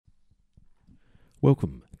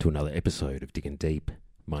Welcome to another episode of Digging Deep.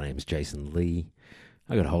 My name's Jason Lee.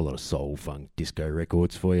 I got a whole lot of soul, funk, disco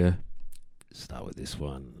records for you. Start with this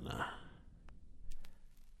one.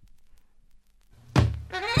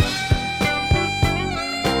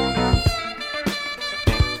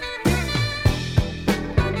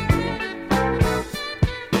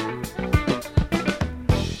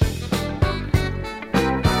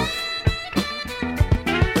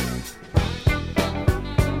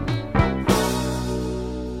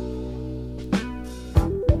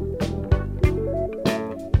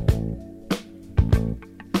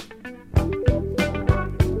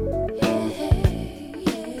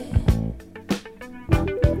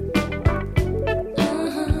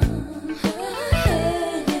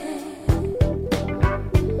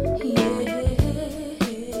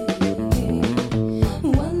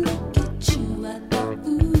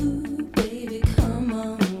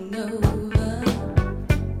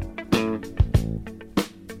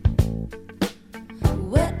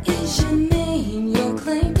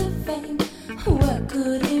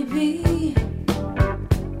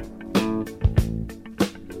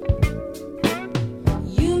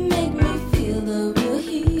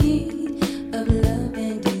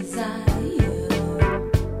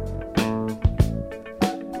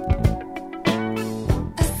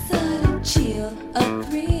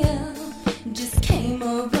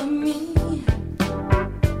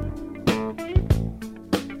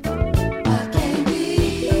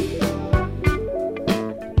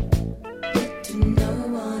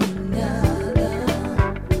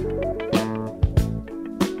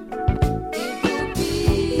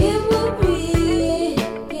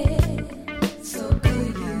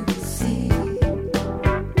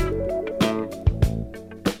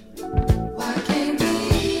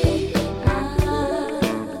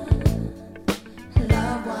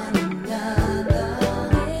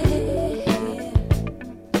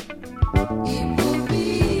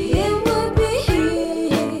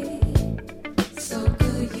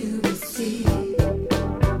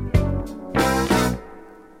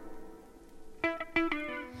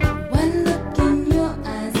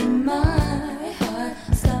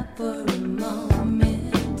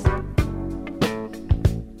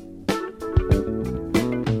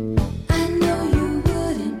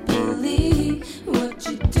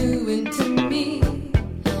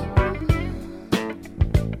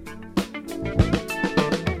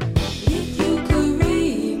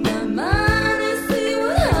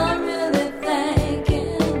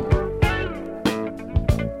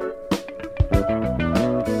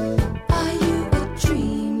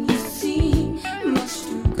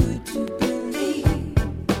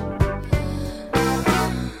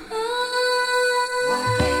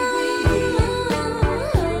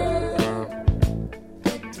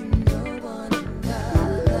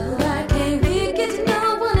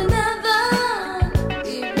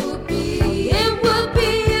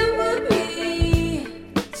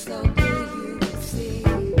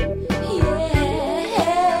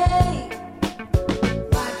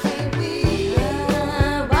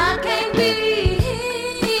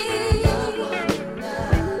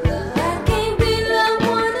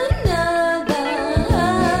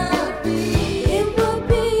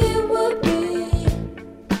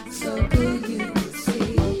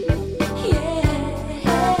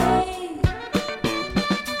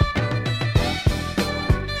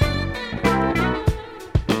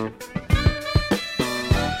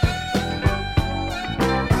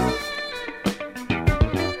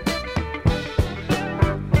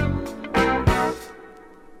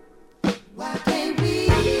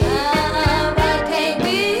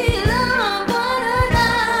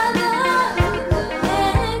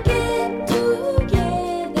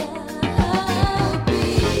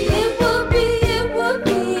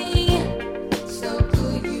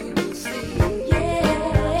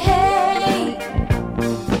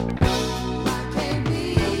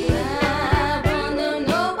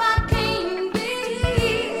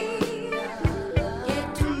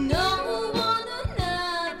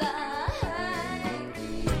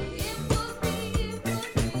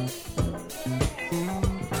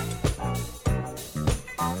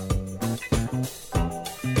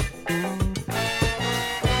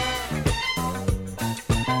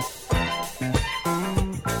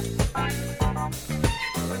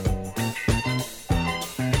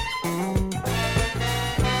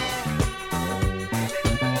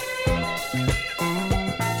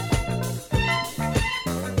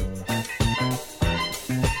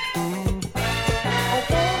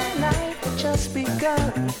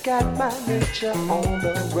 Got my nature on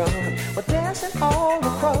the run. We're dancing all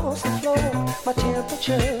across the floor. My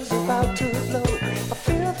temperature's about to blow. I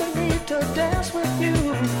feel the need to dance with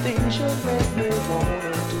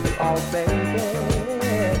baby.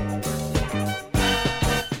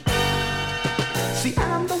 See,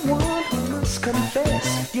 I'm the one who must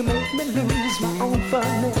confess, you make me lose my own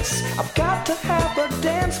finesse. I've got to have a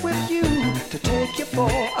dance with you to take you for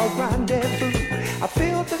a rendezvous. I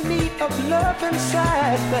feel the need of love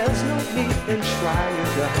inside. There's no need in trying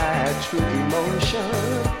to hide true emotion.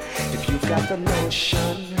 If you've got the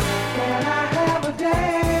notion, can I have a dance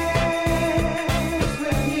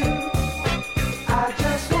with you? I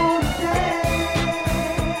just wanna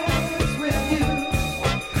dance with you.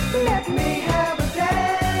 Let me have a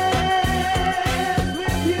dance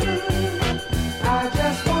with you. I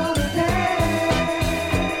just wanna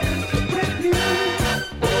dance with you.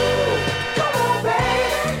 Come on,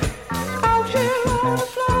 baby, out here on the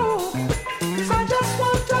floor. 'Cause I just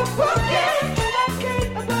want to boogie, and I can't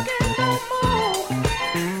boogie no more.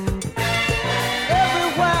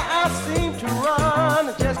 Everywhere I seem to run,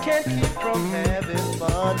 I just can't keep from having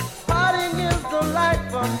fun. Partying is the life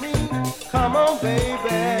for me. Come on,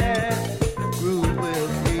 baby, groove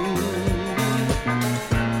with me.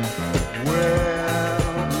 Well,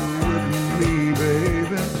 with me,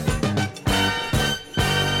 baby.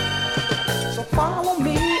 So follow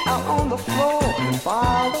me out on the floor and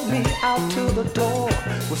follow me out to the door.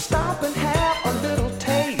 We'll stop and have a little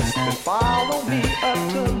taste and follow me up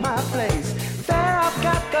to my place. There I've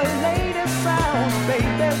got the latest sounds,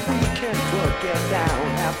 baby. We can get down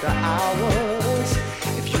after hours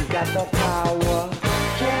if you got the power.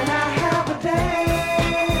 Can I have a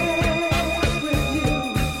dance with you?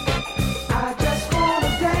 I just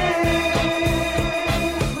wanna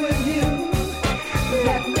dance with you.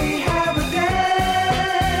 Let me have a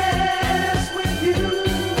dance with you.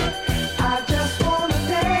 I just wanna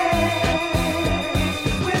dance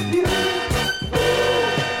with you.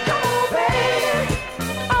 Come on, baby,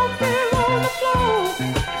 out there on the floor.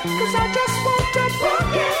 'Cause I just want to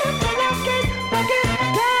boogie, and I can't boogie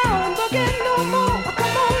down, boogie no more.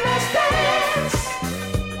 Come on, let's dance.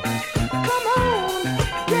 Come on,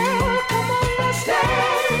 girl, come on, let's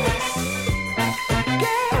dance.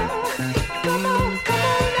 Girl, come on,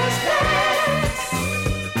 let's dance.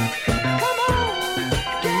 Come on,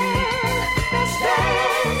 girl, let's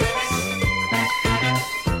dance.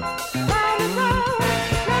 Round and round,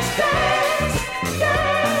 let's dance,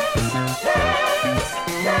 dance, dance,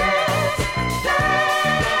 dance,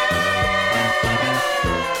 dance.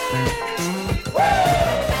 Woo!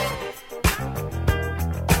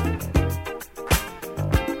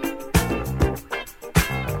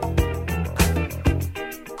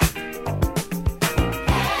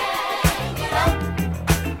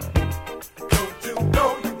 Don't you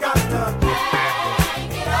know you got to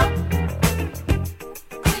Hang it up.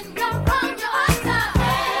 When you're on your hot top,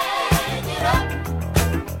 hang it up.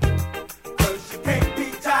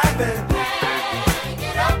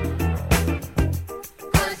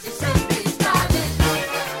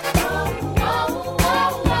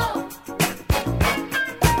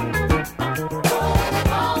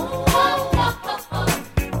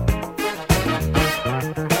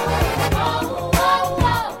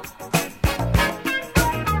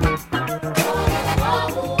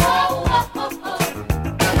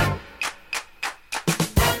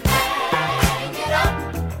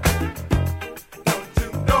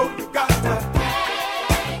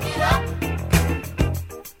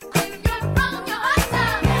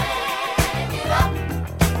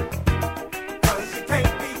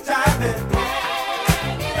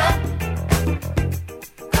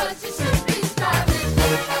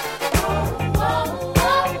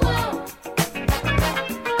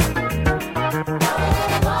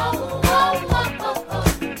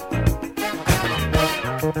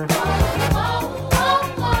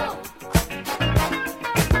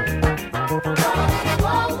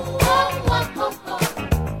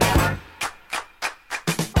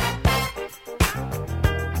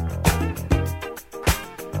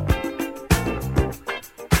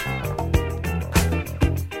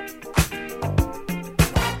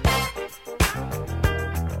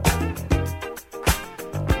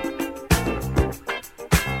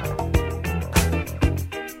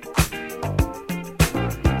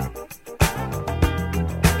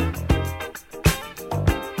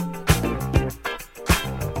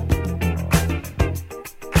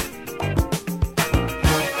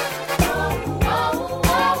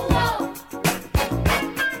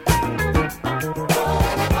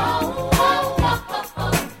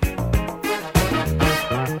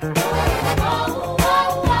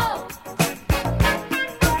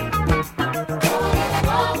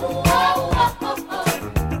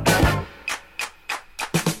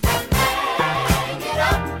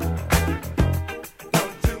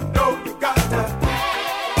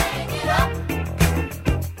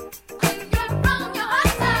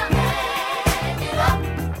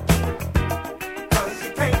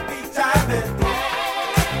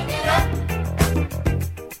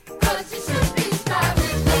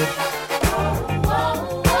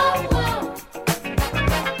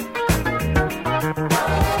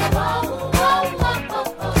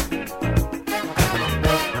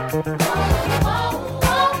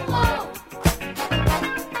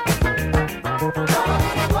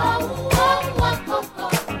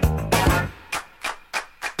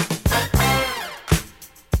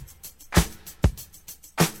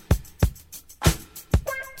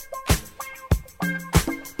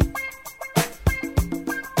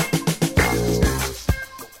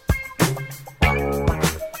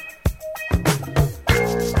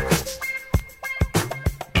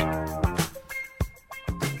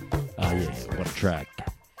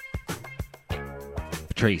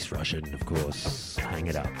 Trace Russian, of course. Hang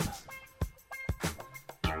it up.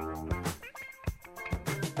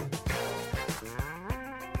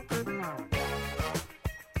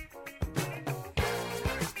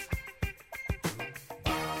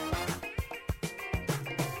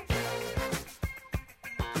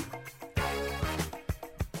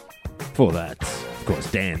 For that, of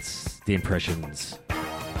course, Dance, The Impressions.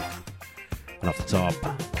 And off the top,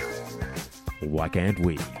 Why Can't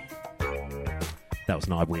We? That was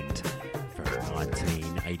Nightwind from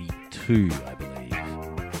 1982, I believe.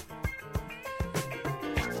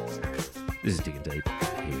 This is Digging Deep.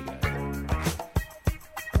 Here we go.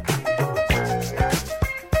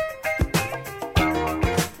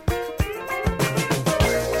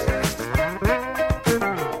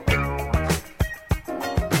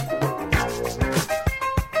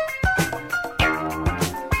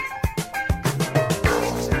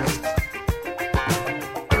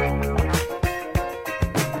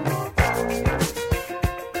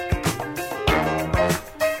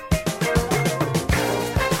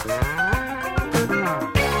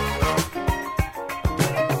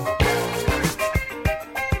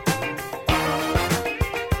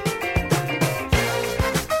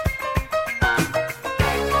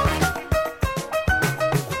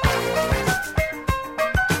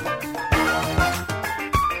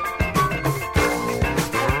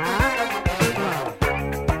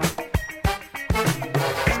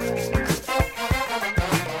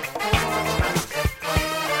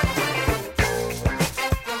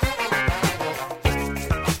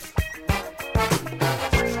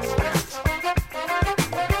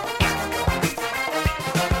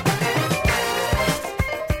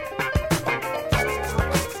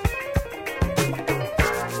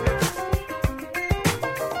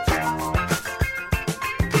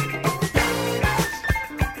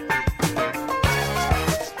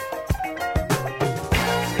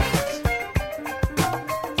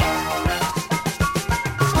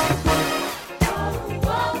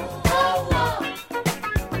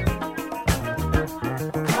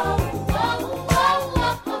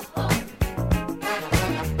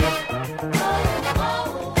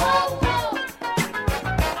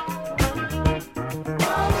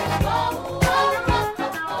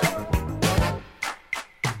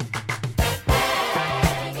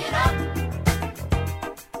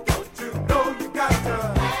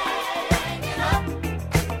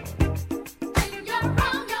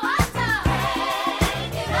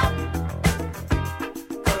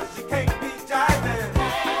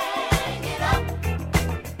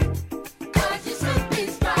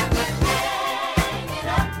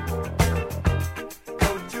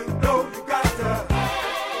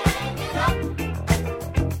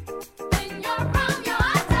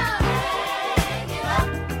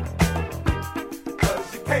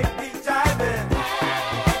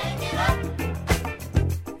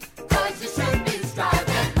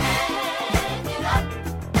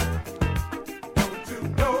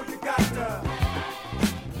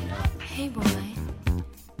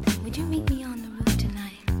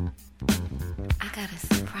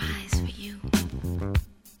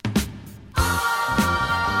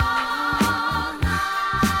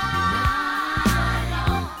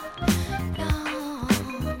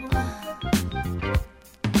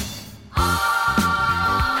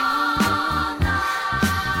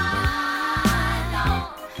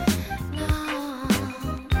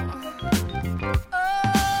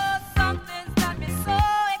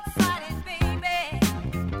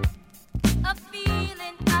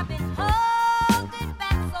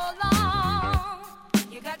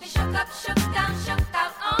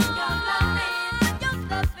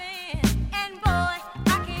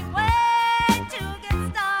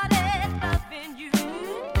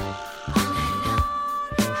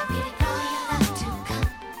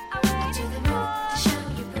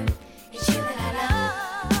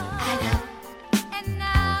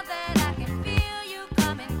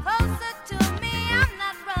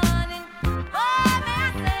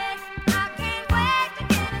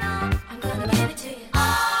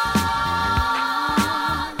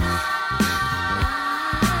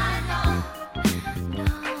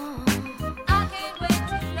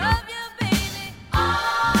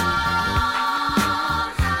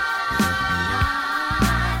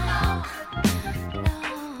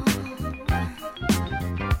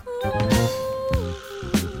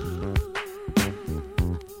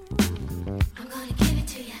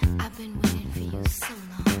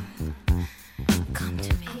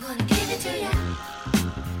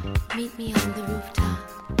 Meet me on the rooftop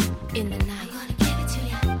in the night. I'm gonna give it to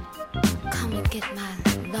you. Come and get my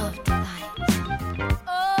love tonight.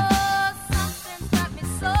 Oh, something's got me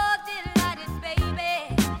so delighted,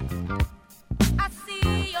 baby.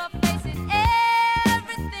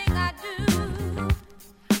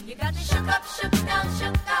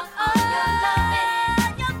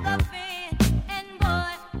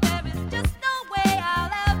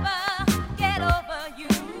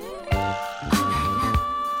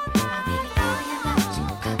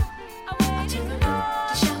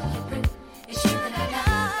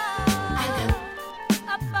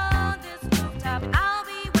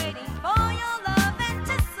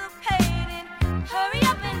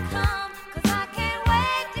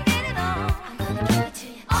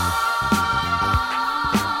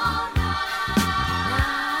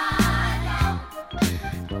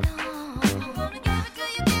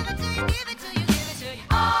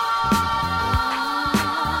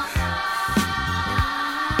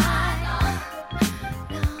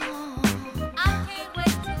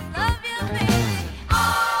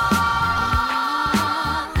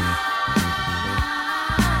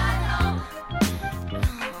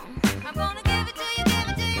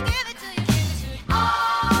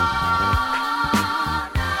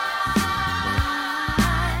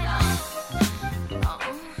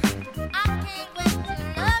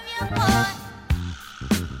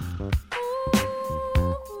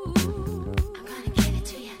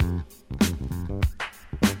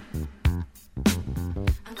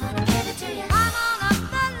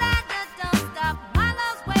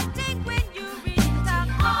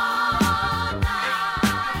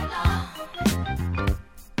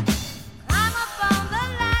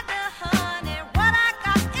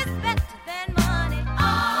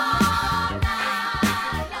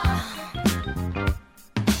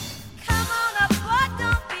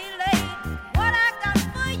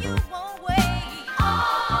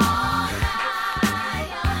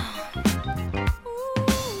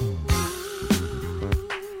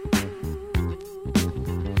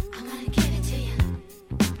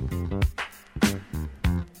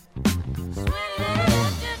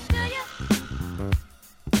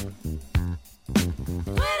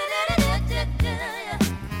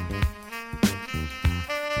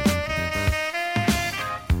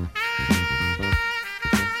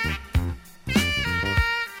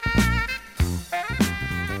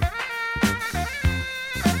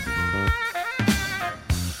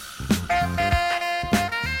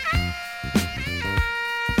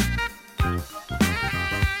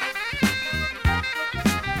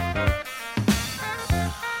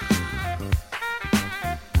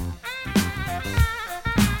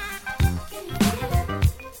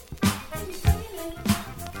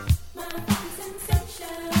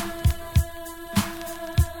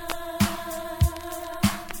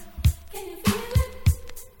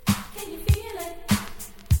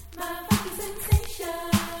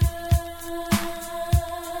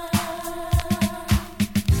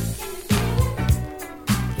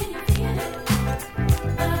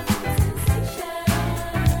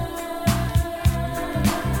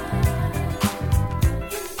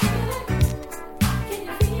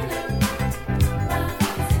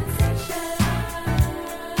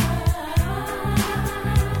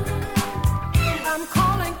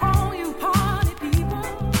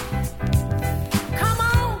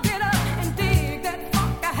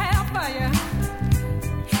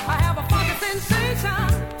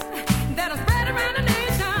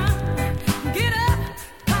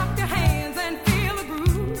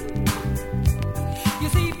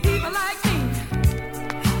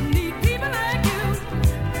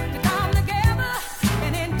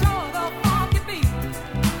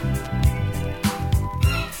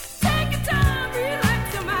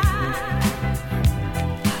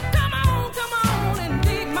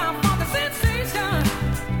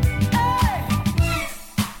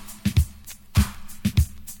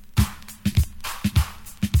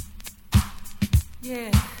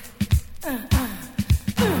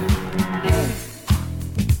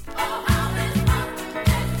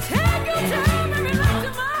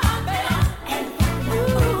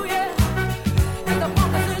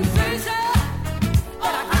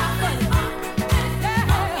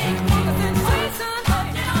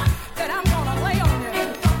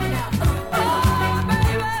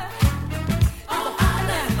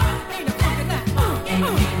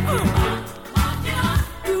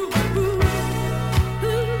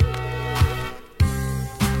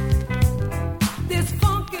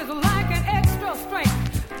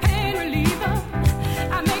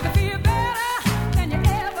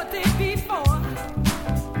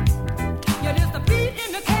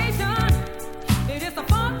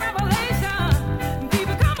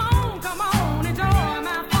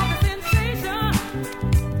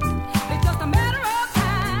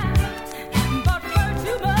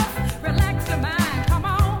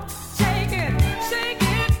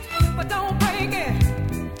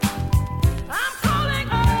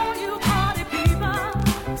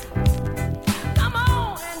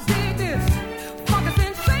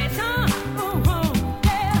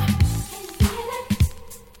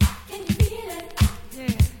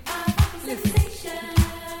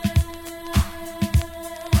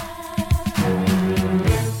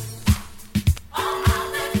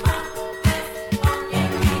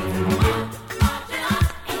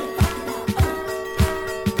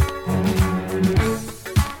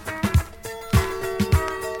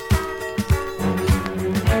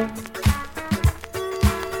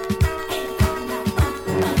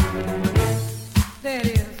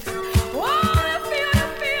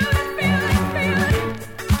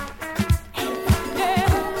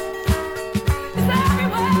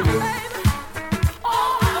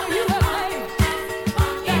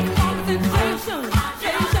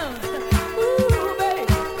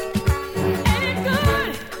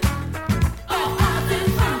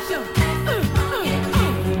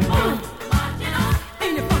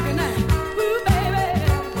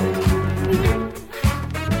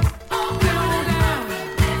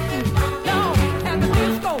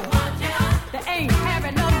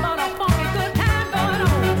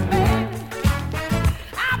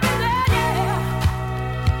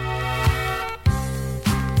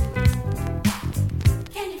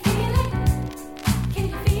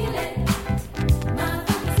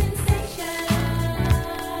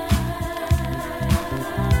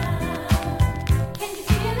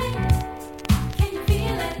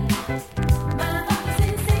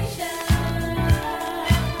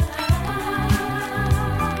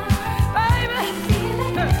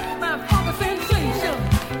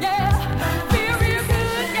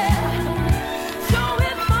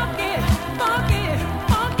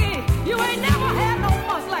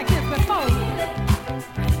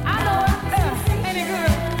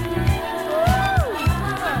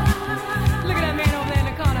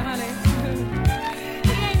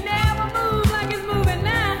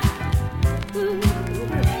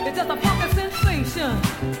 sensation.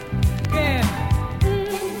 Yeah.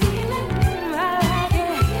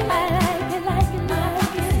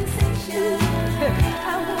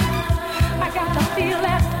 I got to feel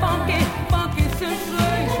that funky, funky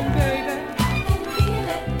sensation, baby.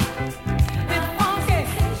 It's funky.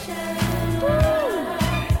 Woo.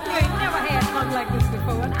 You ain't never had fun like this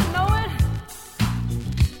before, and I know it.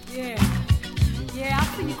 Yeah. Yeah, I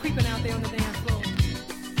see you creeping out there on the dance floor.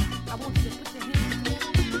 I want you to put your hands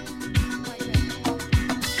together. Like that.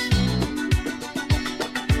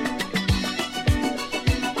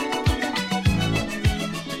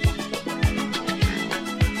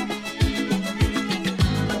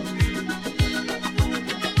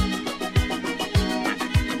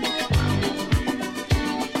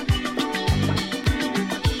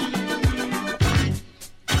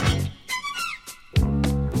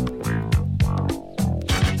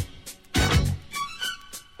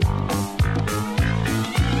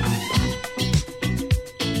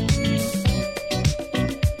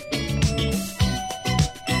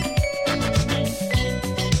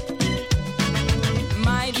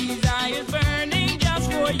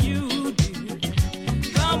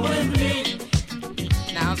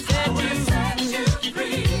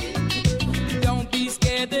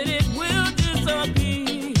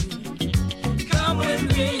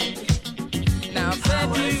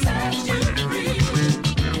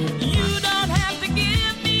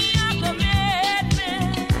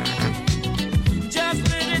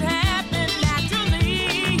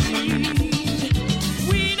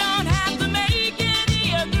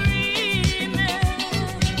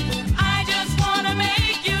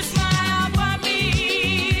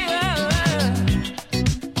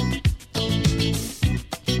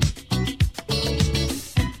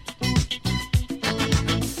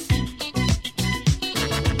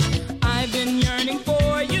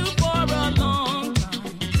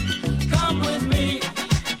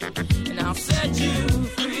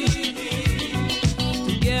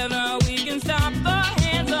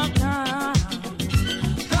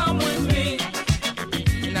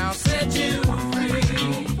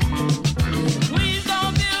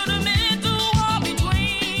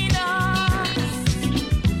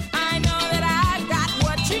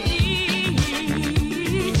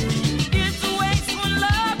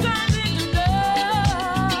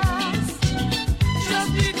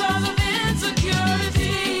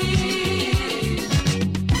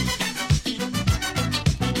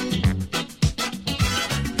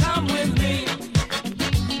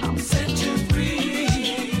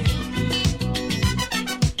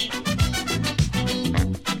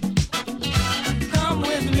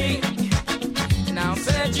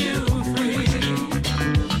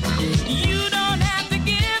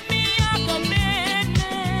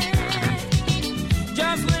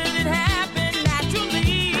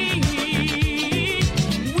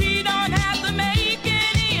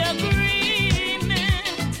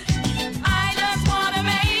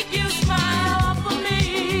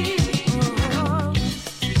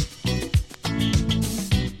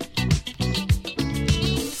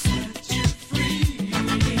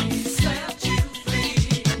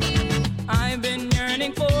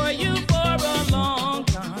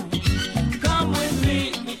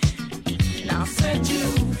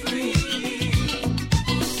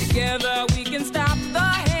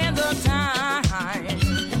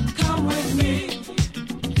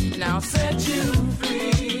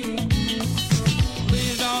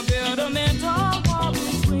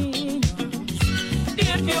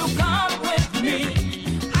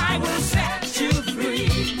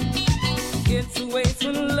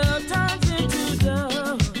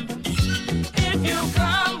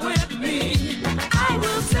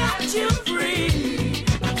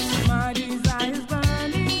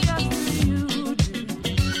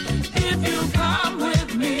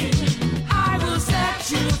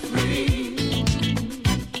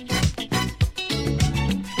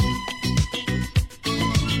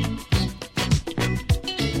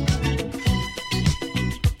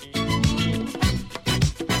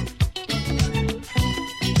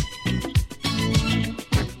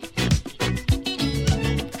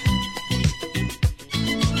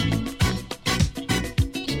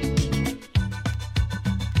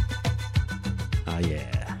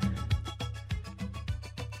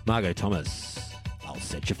 Margot Thomas, I'll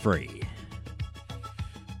Set You Free.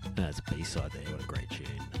 That's a B-side there. What a great tune.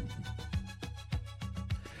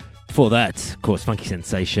 Before that, of course, Funky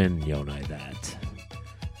Sensation. You all know that.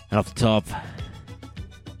 And off the top,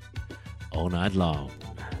 All Night Long,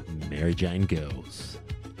 Mary Jane Girls.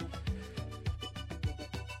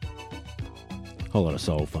 Whole lot of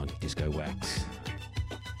soul, funk, disco wax.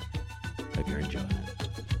 Hope you're enjoying it.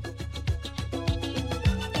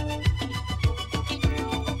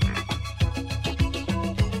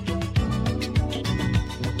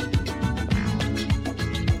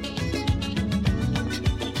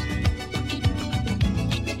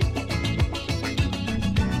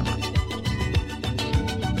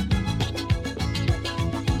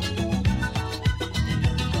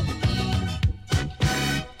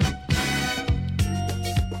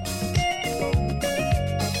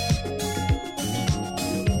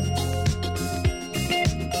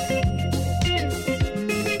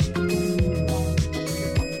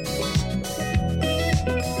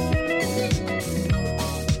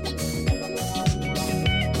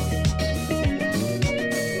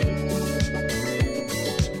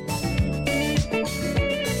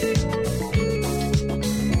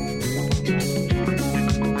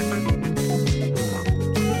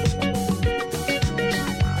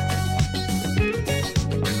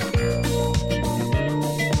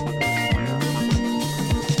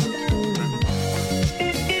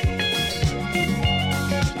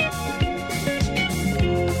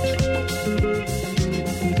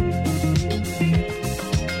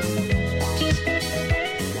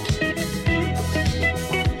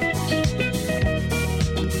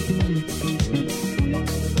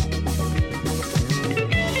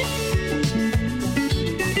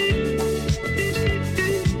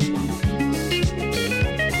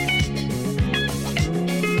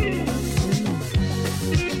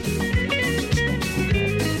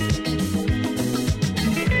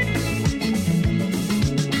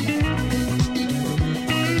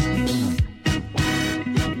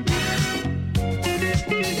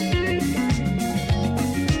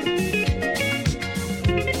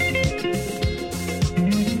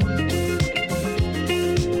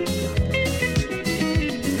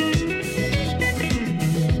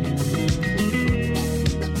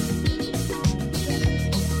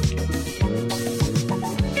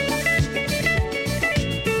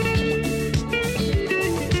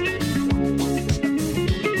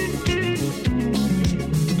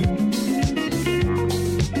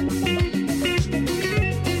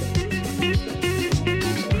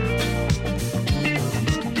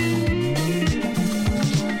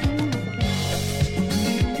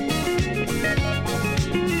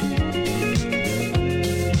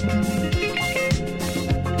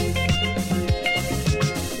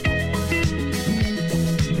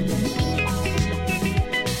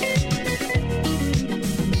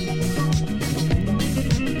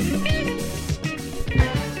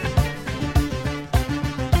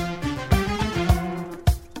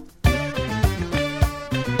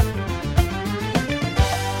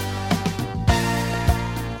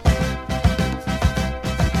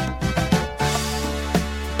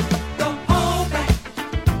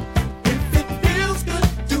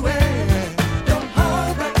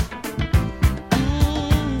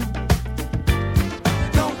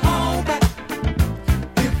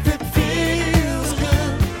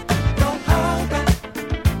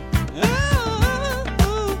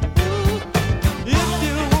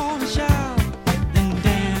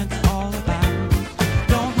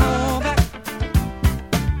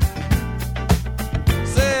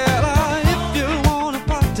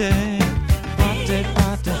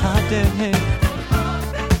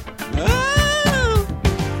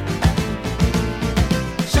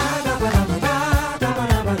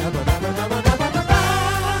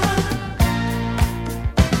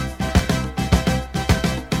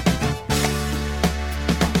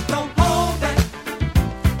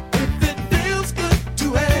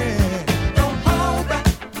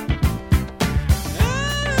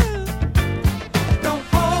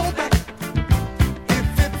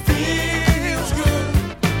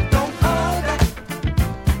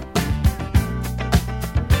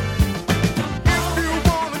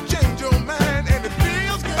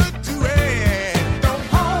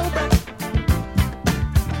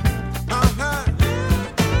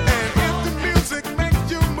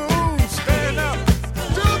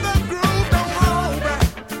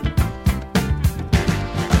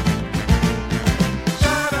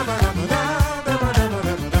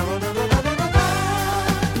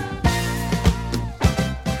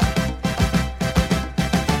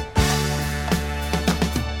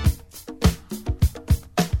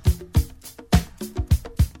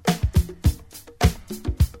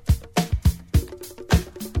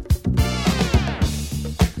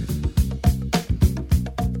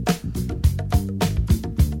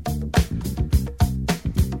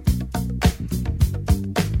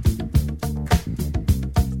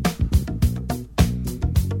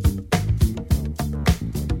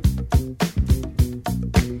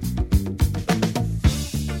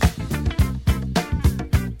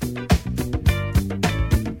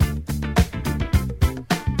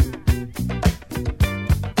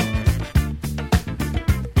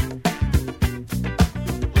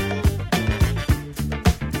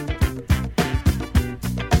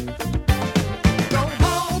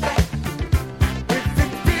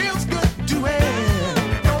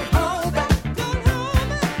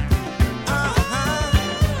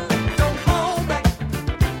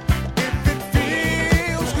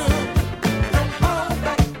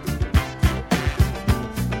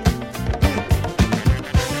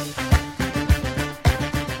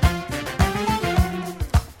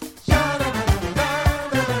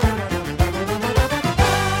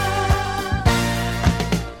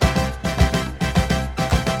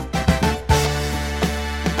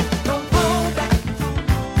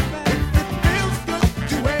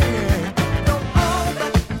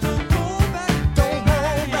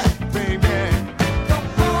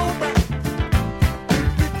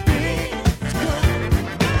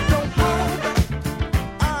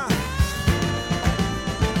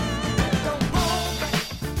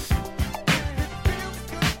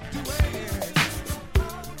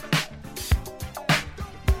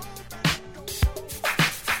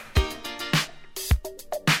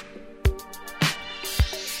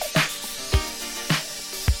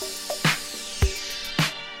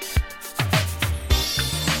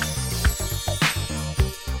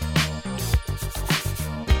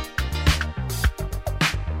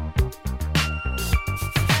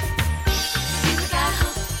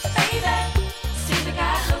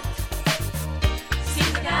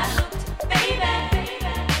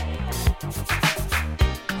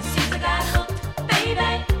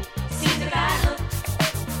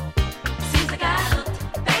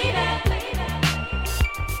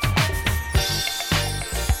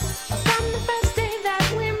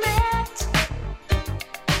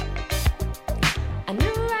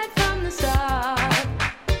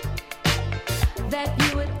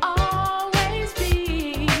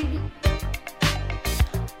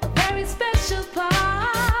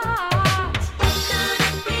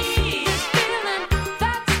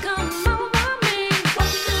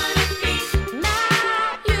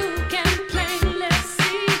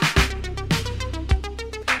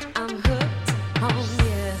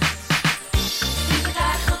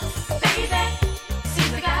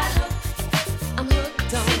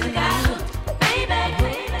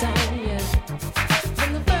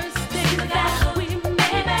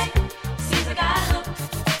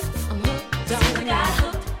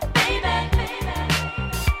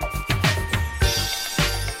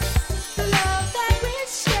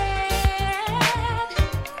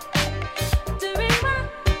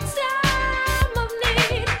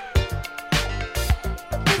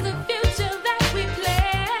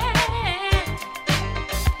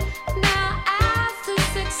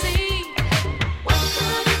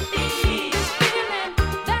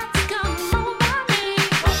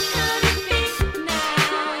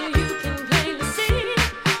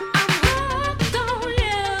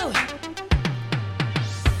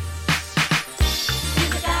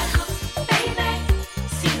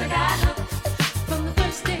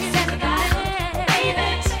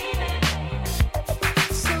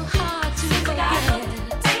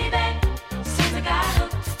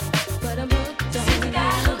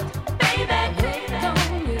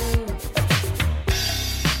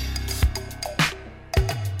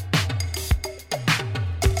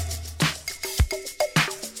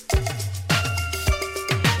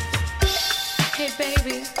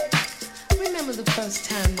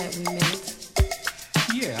 that we met?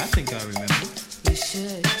 Yeah, I think I remember. You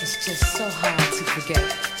should. It's just so hard to forget.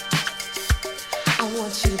 I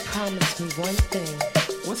want you to promise me one thing.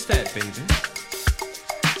 What's that, baby?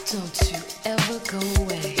 Don't you ever go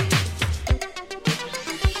away.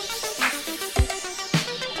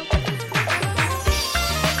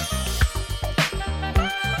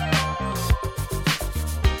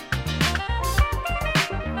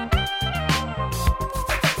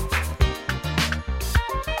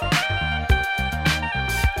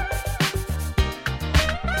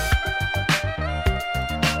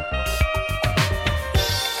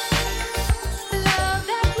 Love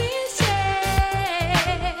that we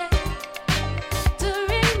share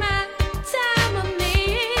during my time of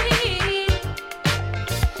need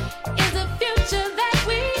is a future that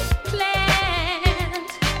we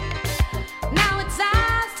planned. Now it's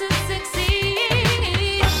ours to succeed.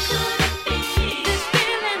 This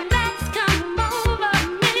feeling that's come over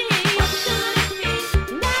me.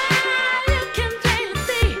 Now you can plainly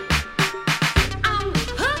see I'm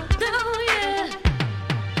hooked on you.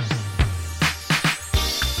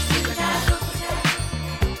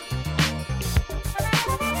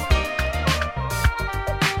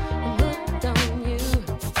 I'm hooked on you.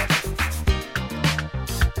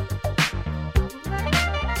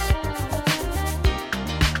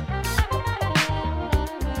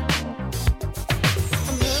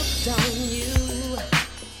 I'm hooked on you.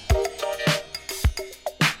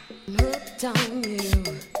 I'm hooked on you.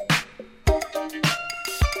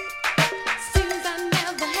 Seems I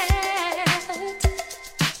never had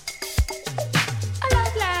a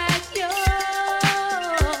love like yours.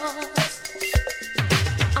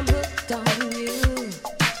 I'm hooked on you.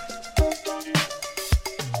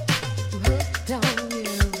 I'm hooked on you. Hooked on you.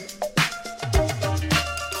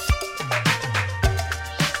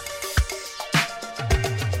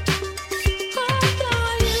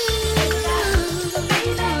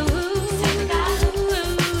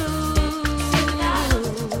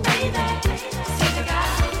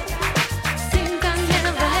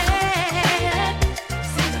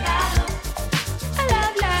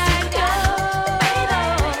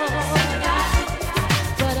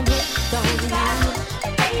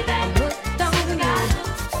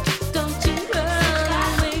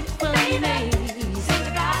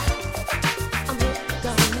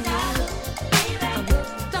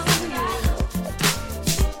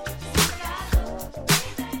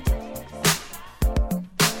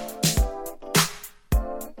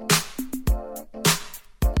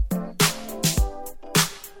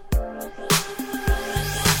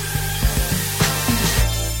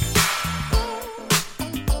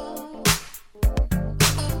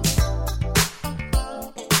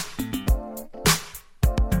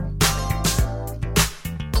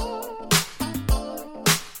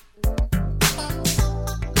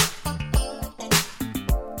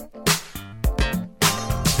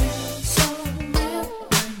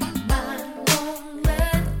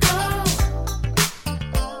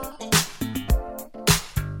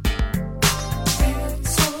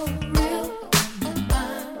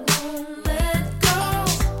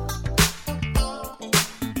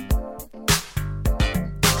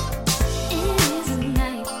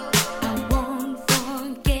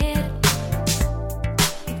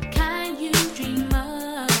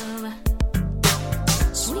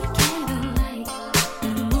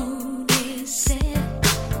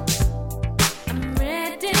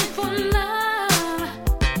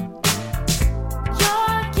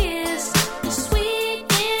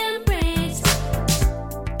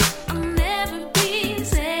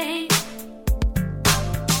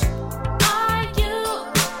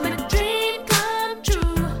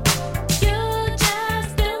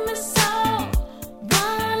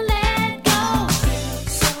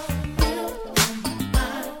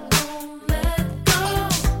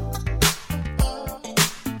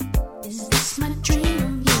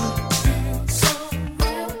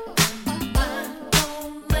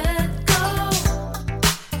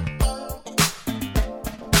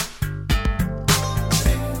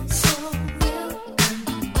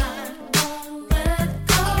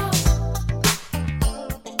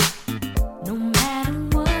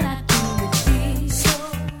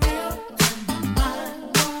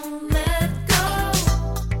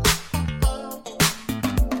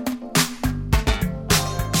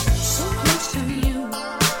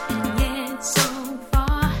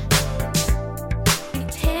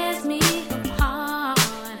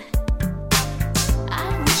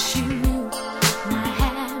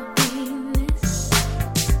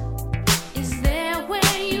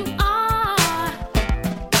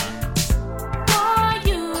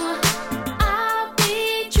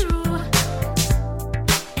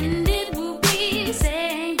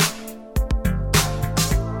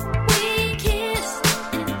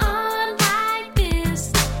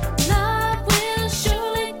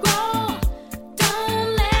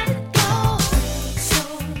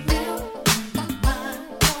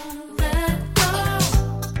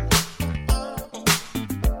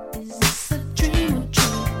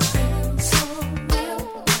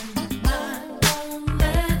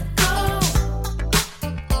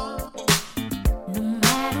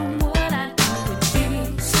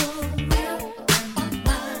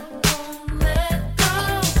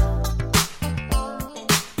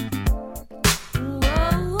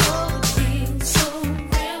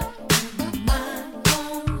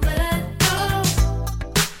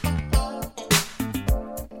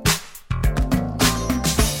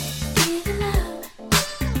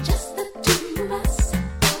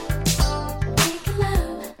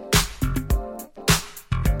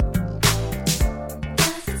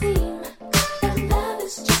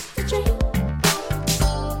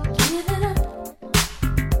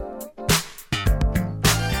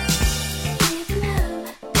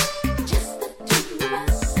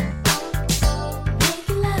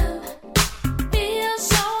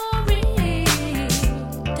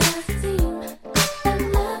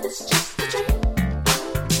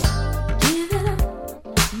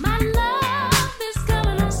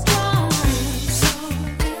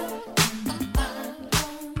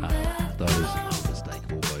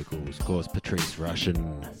 course, Patrice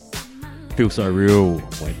Rushen. Feel So Real,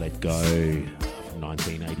 Won't Let Go, from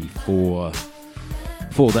 1984.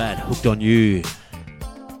 Before that, Hooked on You.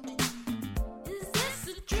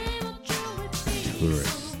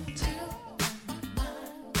 Tourist.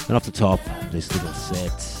 And off the top, this little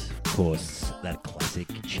set, of course, that classic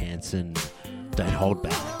Chanson, Don't Hold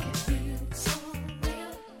Back.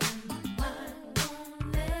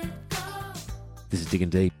 This is Digging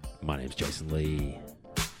Deep. My name's Jason Lee.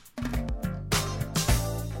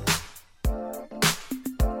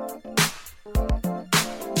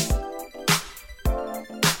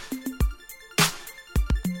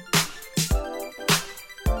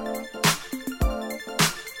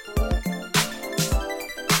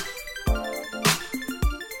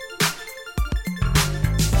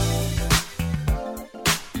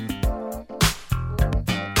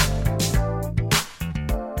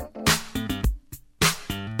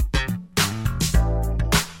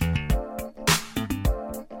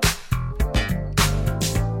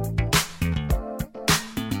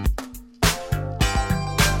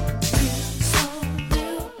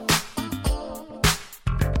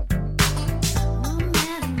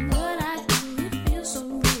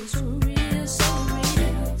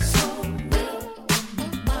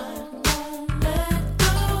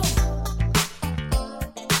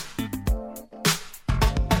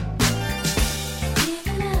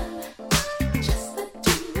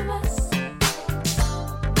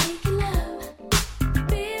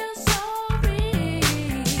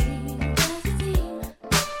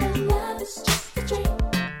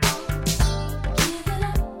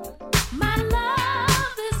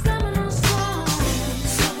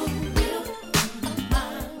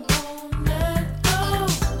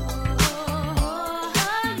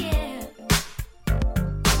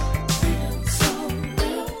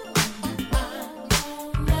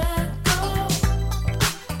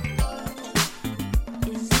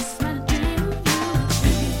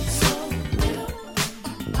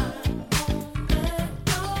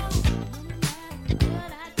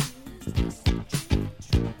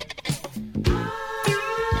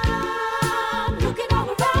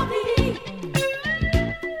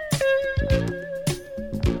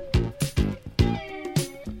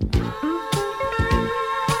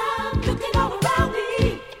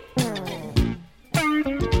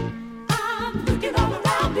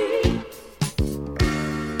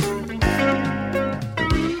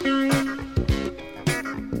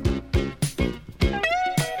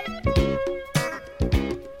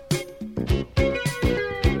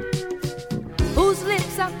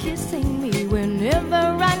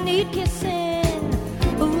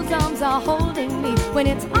 When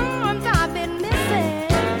it's arms I've been missing.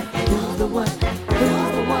 Who's the one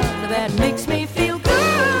that makes me feel good?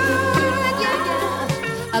 Yeah,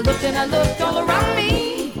 yeah. I looked and I looked all around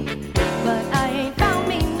me, but I ain't found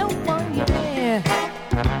me no one yet.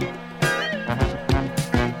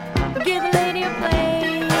 Give a lady a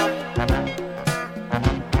play.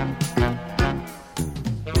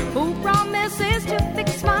 Who promises to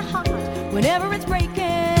fix my heart whenever it's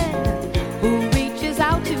breaking? Who reaches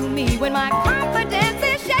out to me when my confidence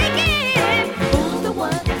is shaking? Who's the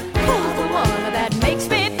one that makes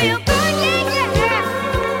me feel good? Yeah, yeah.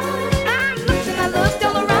 I looked and I looked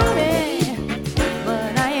all around me,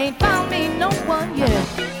 but I ain't found me no one yet.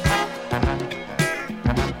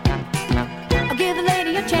 I'll give the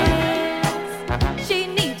lady a chance. She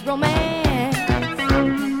needs romance.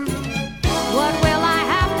 What will I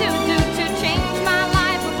have to do to change my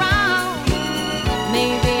life around?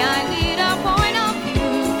 Maybe I need a point of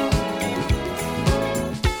view.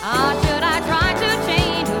 Or should I try to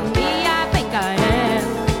change who me I think I am?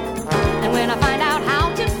 And when I find out how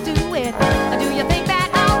to do it, do you think that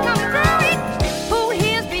I'll come through it? Who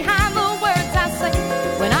hears behind the words I say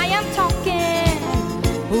when I am talking?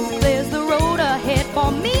 Who clears the road ahead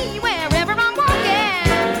for me wherever I'm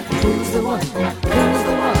walking? Who's the one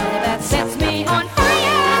that sets me on fire?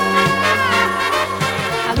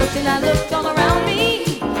 I looked and I looked all around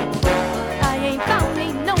me, but I ain't found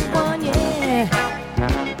me no one yet.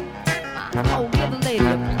 Oh, give the lady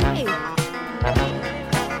a play.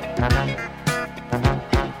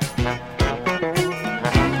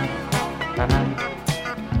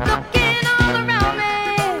 Looking all around me.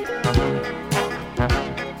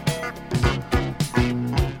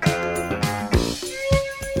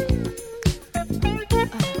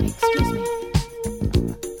 Excuse me.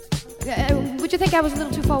 Would you think I was a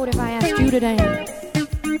little too forward if I asked you to dance?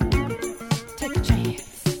 Take a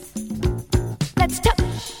chance. Let's touch.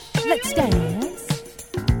 Let's dance.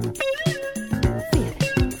 Feel it.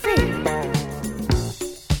 Feel it.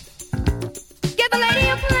 Give the lady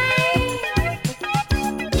a play.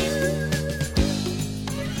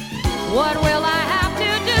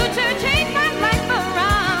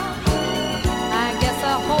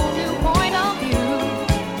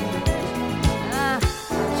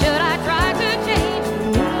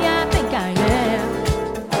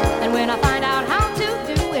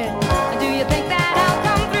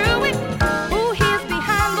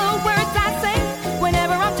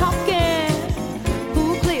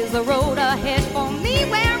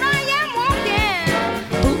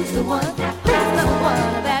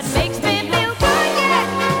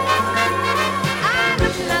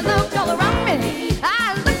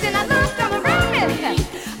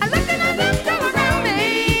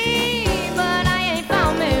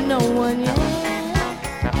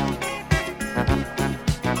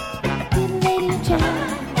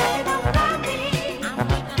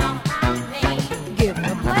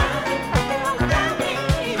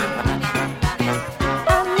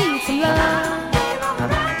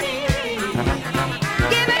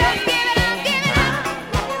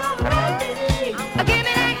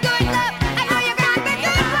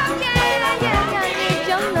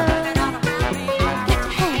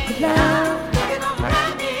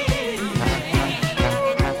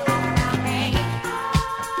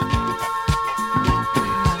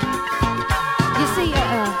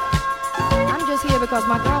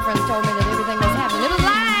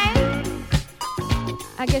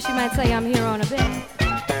 guess you might say I'm here on a bet.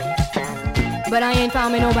 But I ain't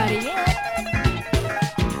found me nobody yet.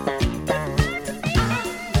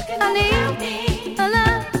 I need a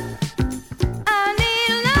love. I need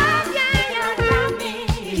a love, yeah, yeah.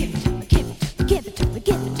 Give it to me,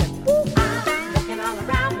 give it to me. Ooh. I'm looking all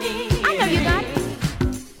around me. I know you got it.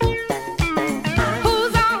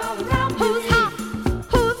 Who's on? Who's hot?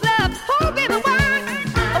 Who's left? Who'll be the one?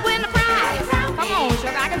 Win the prize. Come on,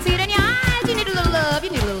 sugar, I can see it in your eyes. You need a little love, you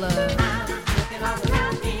need a little love. Looking all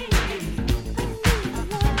around me.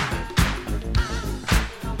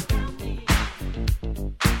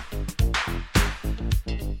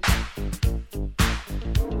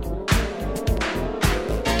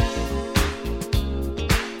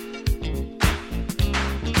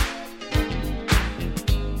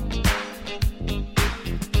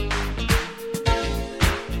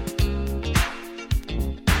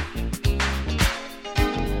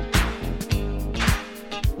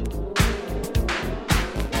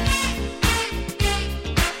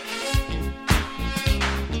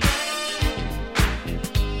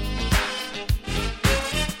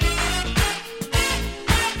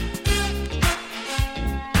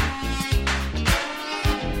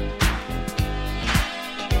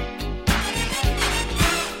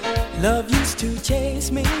 Love used to chase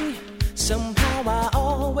me. Somehow I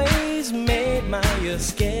always made my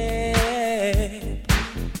escape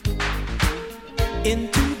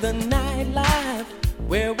into the nightlife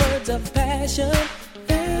where words of passion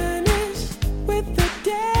vanish with the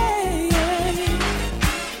day.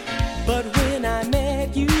 But when I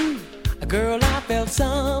met you, girl, I felt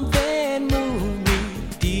something move me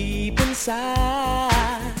deep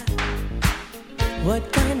inside.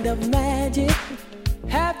 What kind of magic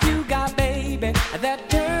have you got, baby, that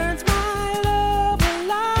turns my love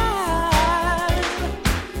alive?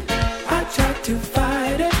 I tried to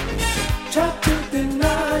fight it, tried to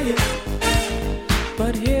deny it,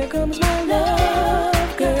 but here comes my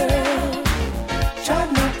love, girl.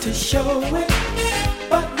 Tried not to show it,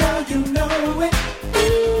 but now you know it.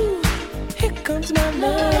 Ooh, here comes my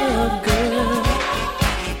love, girl.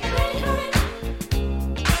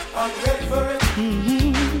 Are you ready for it? Mm-hmm.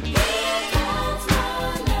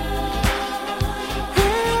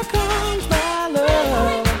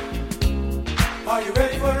 Are you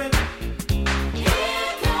ready for it?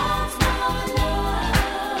 Here comes my love.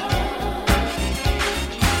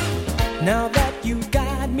 Now that you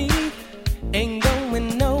got me, ain't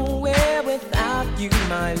going nowhere without you,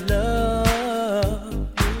 my love.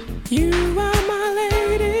 You are my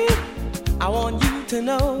lady, I want you to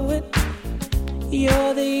know it.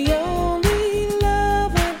 You're the only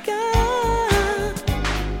love I got.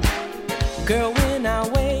 Girl, when I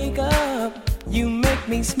wake up, you make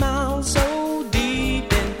me smile so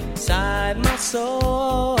deep inside my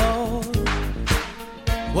soul.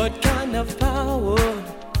 What kind of power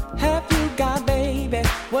have you got, baby?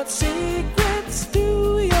 What secrets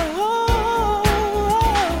do you hold?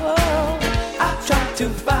 I tried to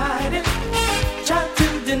fight it, tried to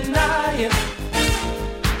deny it,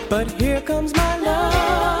 but here comes my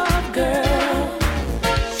love, girl.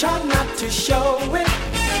 Try not to show it,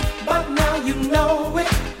 but now you know it.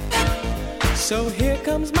 So here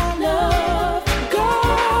comes my love,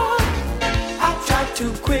 girl. I tried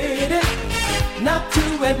to quit it, not to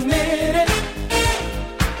admit it.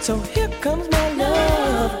 So here comes my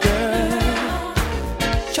love, girl.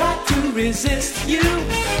 Tried to resist you,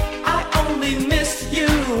 I only missed you.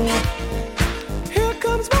 Here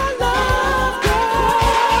comes my love,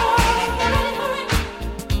 girl.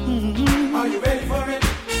 Mm-hmm. Are you ready for it?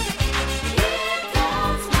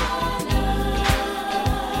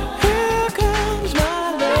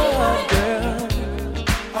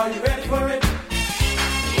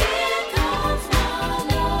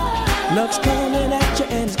 Love's coming at you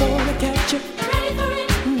and it's gonna catch you. Ready for it?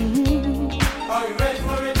 Mm-hmm. Are you ready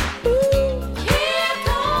for it? Ooh. Here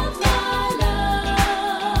comes my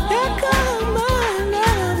love. Here comes my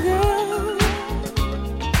love, girl.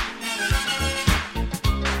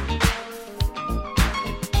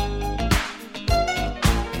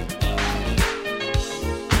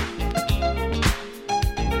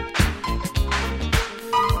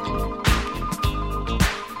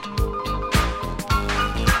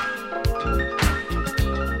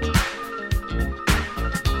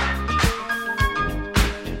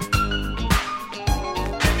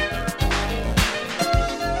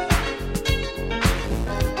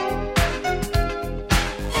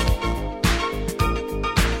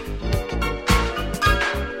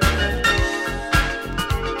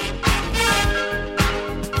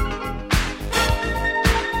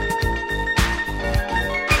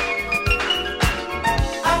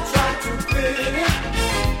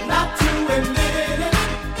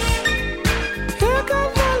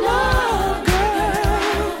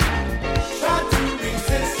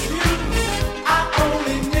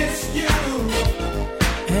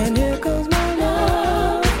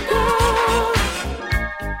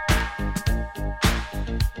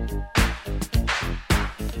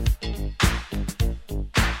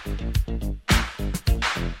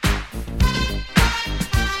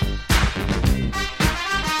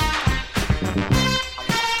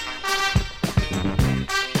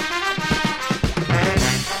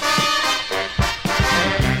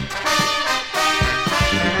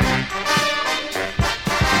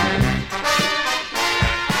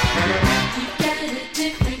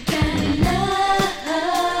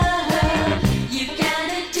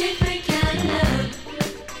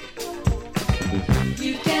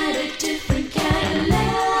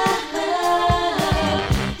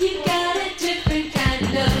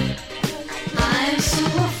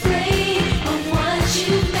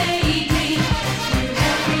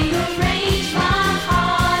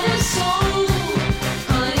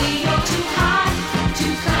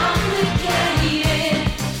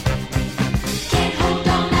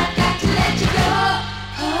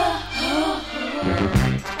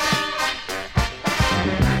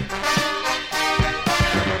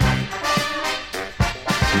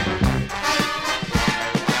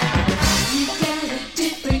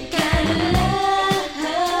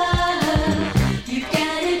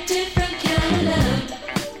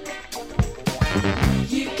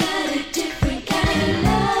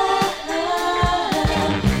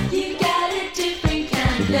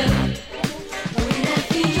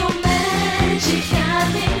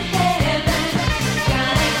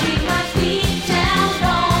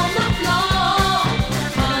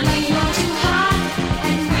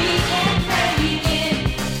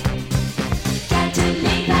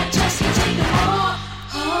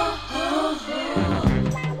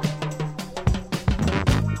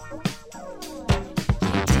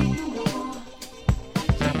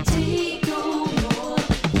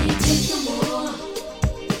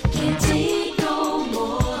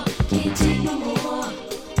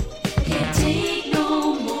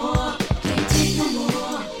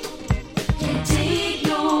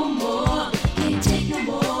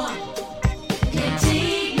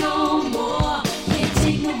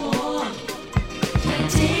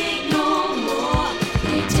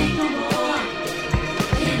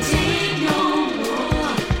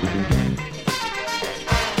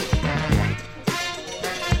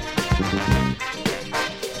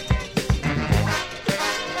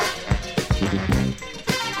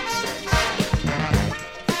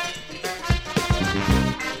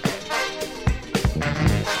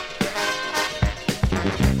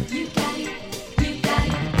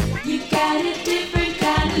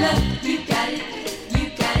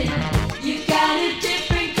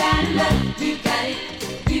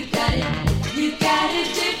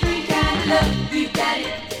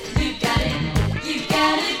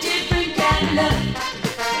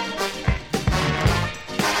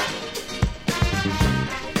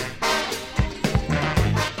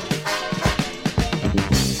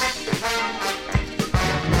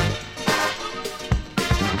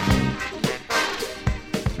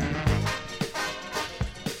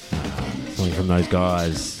 Those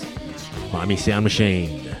guys, Miami Sound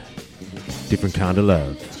Machine, Different Kind of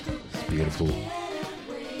Love. It's beautiful.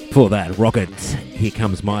 Before that, Rocket, Here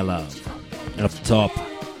Comes My Love. And off the top,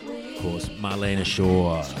 of course, Marlena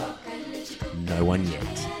Shaw, No One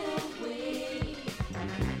Yet.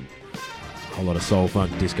 A whole lot of soul,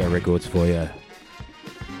 funk, disco records for you.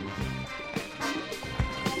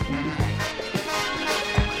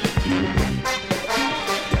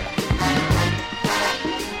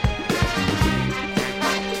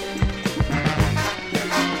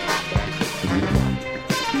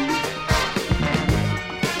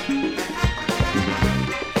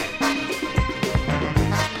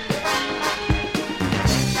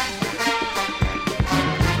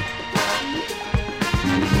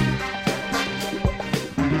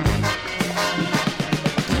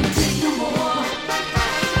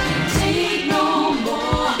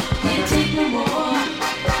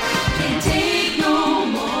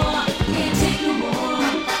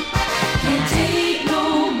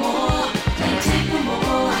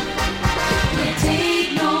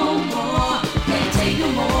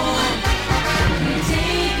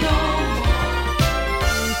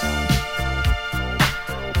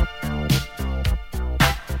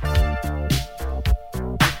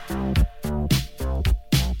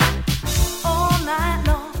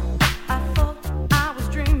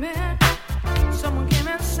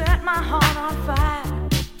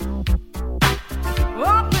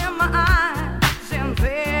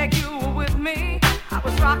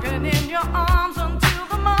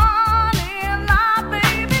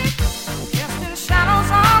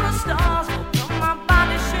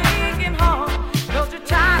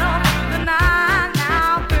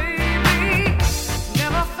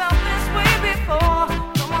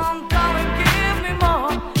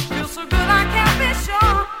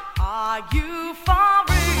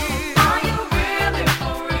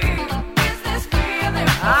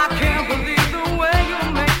 I can't believe the way you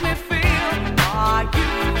make me feel. Are you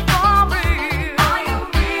for real?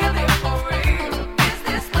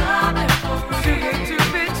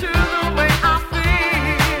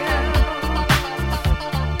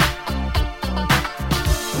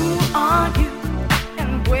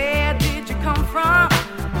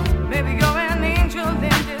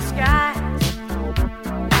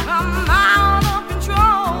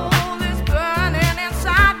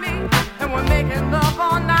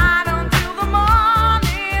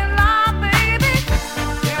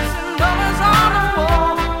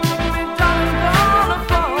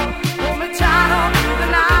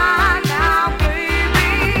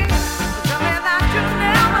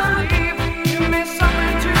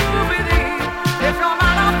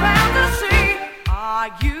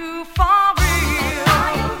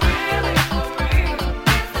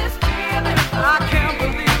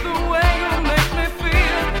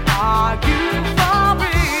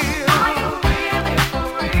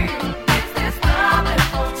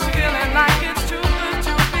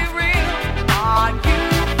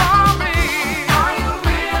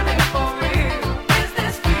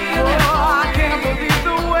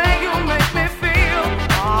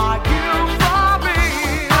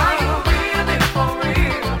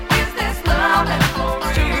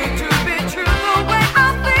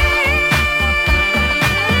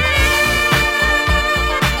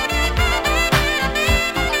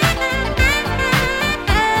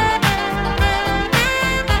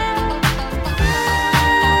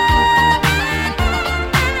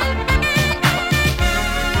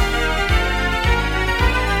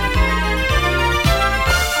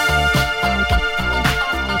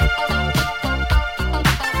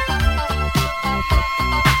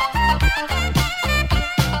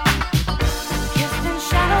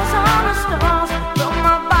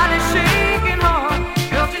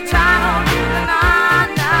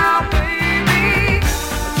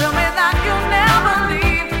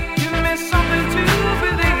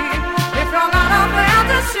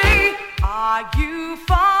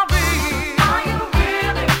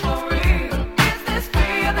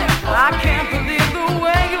 can't believe the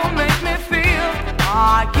way you make me feel.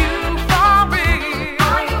 Are you for real?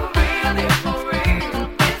 Are you really for real?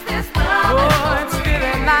 Is this love? Oh, it's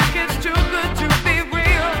feeling like it's too good to be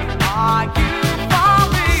real. Are you for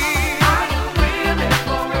real? Are you really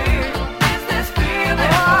for real? Is this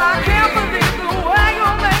feeling? Oh, I can't believe the way you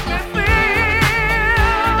make me feel.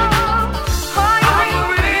 Are you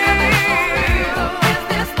really for real? Is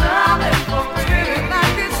this love for real? Feeling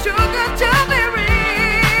like it's too good to be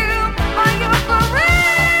real. Are you for real?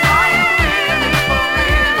 Are you really for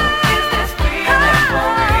real? Is this feeling for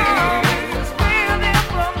real? Is this feeling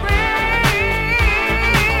for real?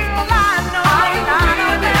 I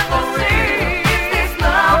know that for real. Is this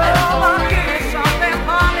love for real? Something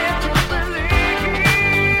funny to believe.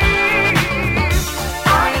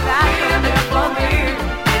 Are you feeling for real?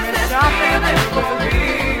 Is this something for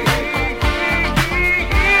real?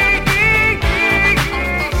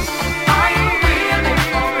 Are you really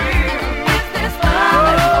for real? Is this love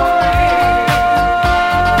for real?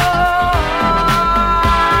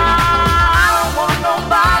 I don't want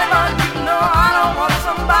nobody but you, no. I don't want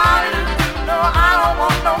somebody to do, no. I don't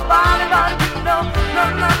want nobody but you, no. No,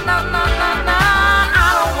 no, no, no, no, no. I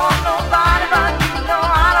don't want nobody but you, no.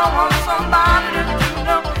 I don't want somebody to do,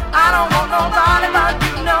 no. I don't want nobody but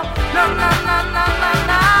you, no. No, no, no, no, no,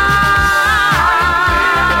 no.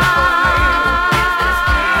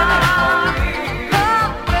 Oh,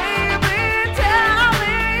 baby, tell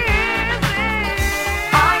me,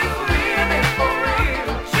 are you really for real?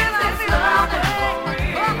 Is this love for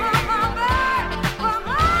real?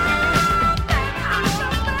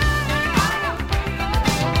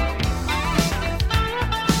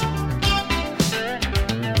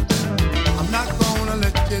 I'm not gonna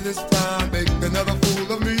let you this time make another fool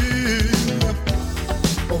of me.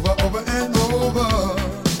 Over and over.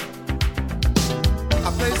 I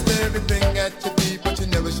placed everything at your feet, but you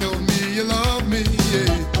never showed me you love me.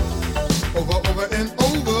 Yeah. Over and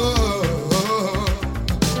over.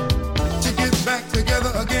 To get back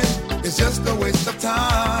together again is just a waste of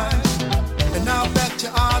time. And now that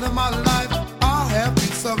you're out of my life, I'll have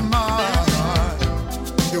peace of mind.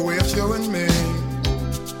 Your way of showing me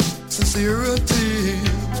sincerity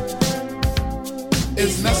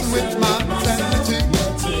is messing with my sanity.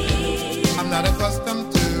 I'm not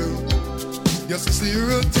accustomed to your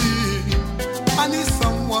sincerity. I need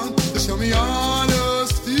someone to show me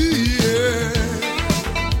honesty. Yeah.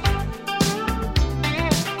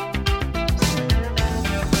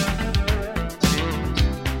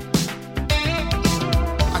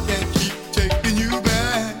 I can't keep taking you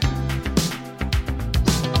back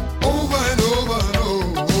over and over and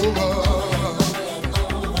over.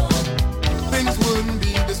 Things wouldn't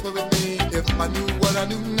be this way with me if I knew what I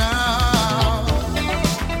knew now.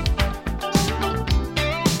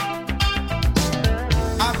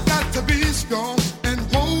 I've got to be strong and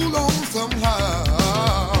hold on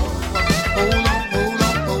somehow. Hold on, hold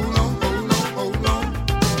on, hold on, hold on, hold on.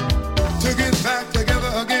 To get back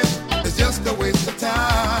together again is just a waste of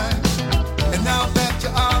time. And now that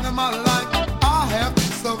you're out of my life, I have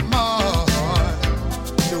peace of mind.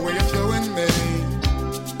 The way you're showing me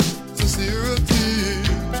sincerity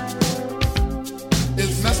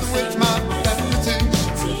is messing with my sanity.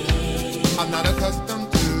 I'm not accustomed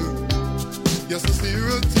to your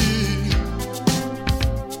sincerity.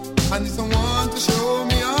 I need someone to show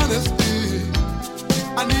me honesty.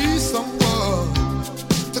 I need someone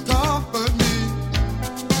to comfort me,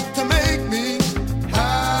 to make me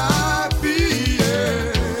happy. Yeah.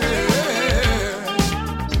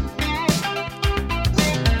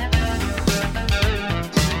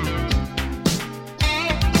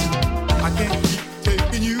 I can't keep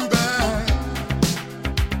taking you back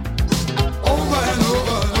over and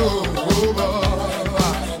over and over.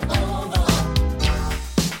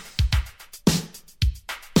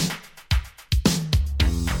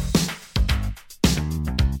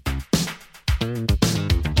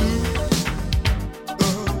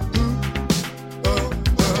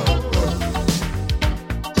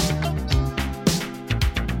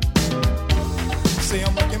 Say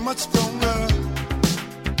I'm looking much stronger.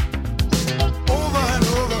 Over and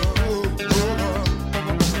over, over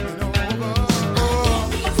and over.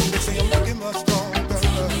 They say I'm looking much stronger.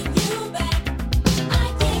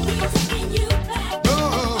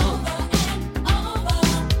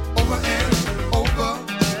 Over and over,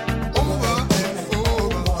 over and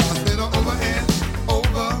over. I said over and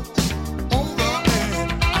over, over and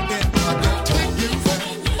I can't take you back,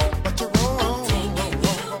 but you're wrong.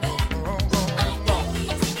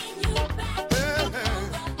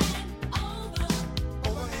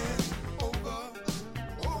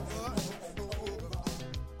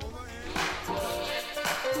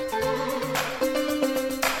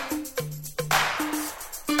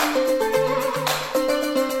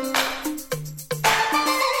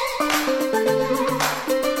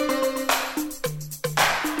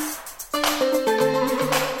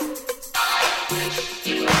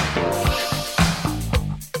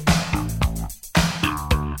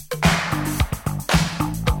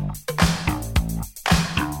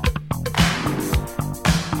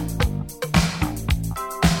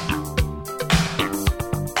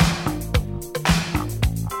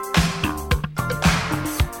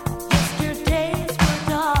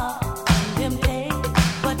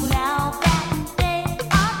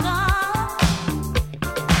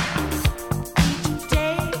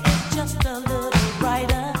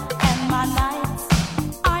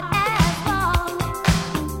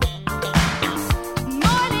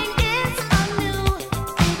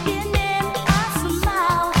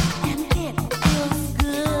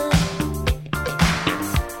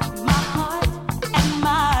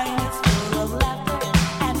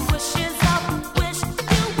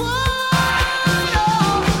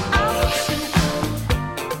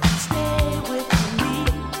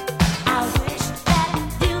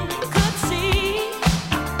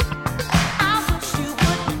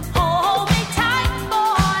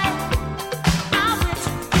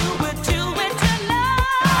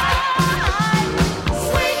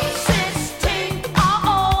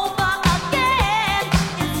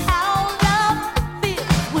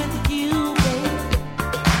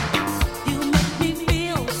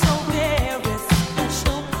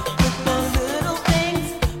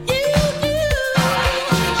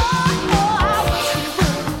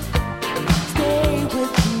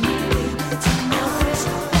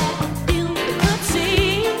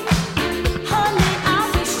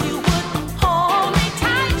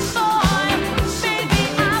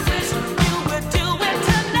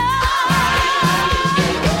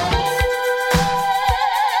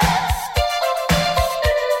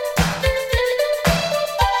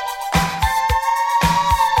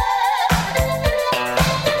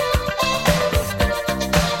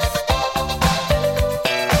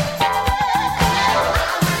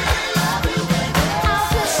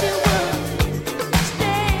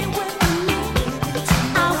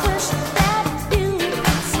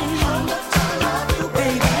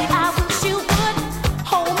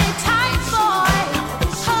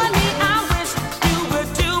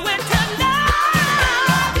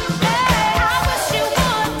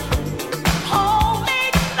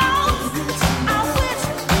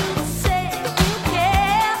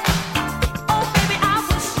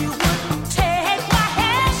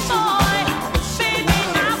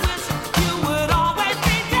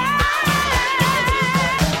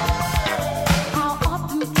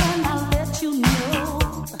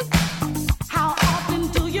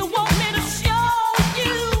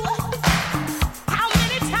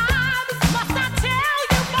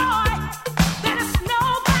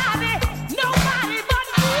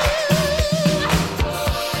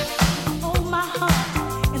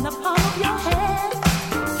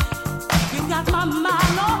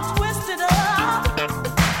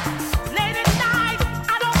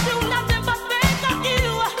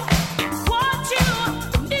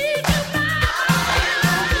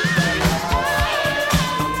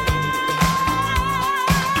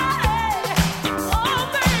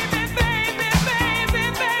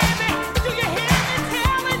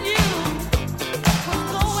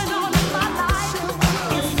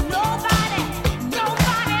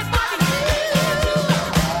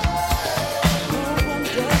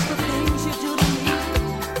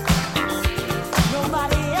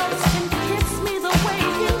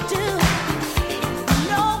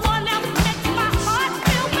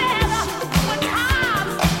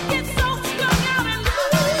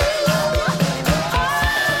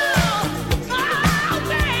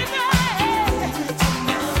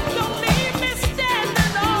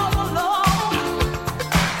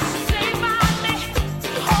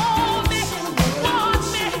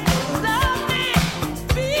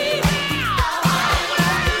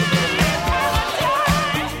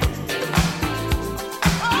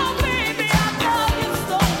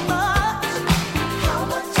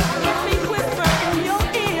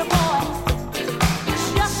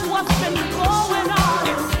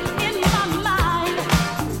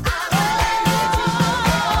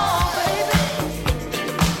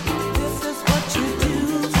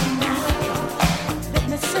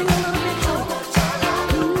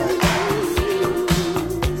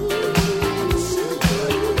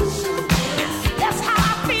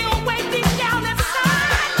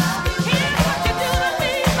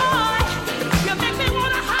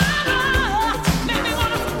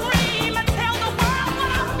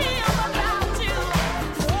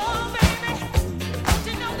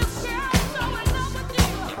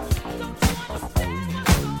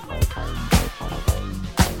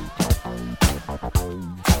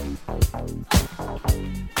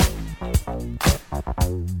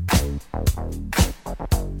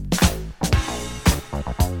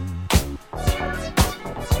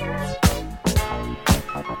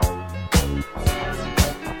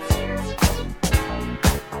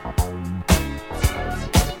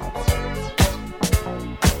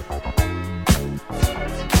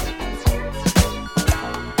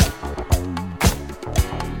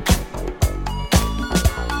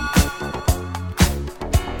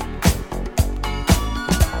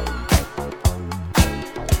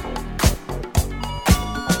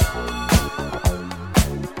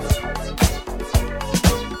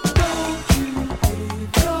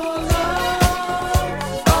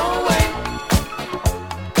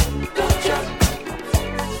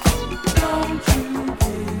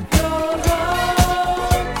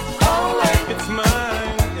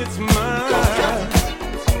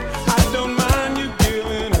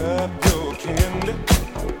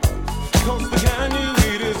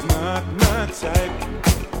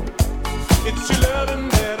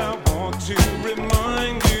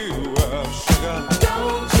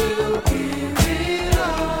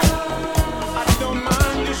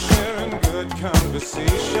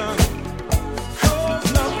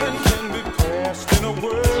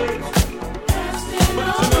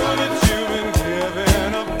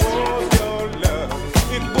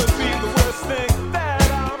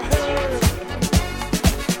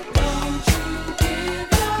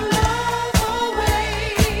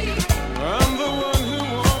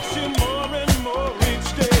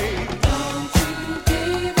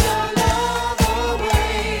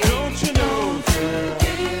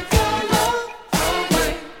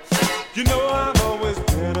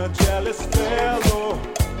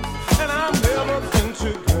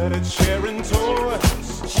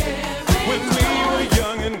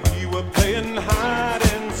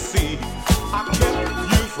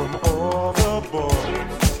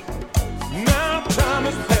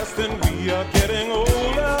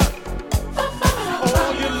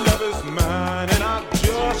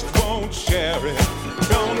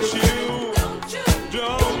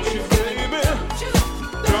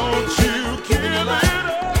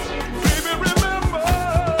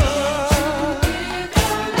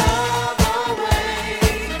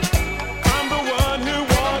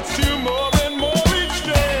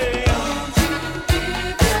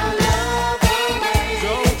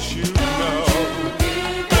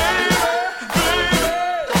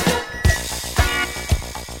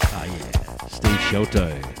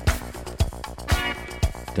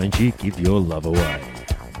 Don't you give your love away. Yeah.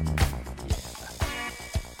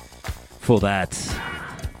 For that,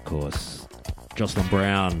 of course, Jocelyn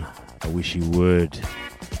Brown, I Wish You Would.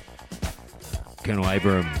 Colonel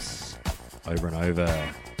Abrams, Over and Over.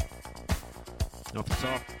 And off the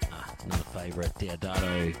top, another favourite,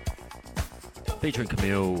 Deodato, featuring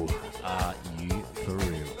Camille, Are You For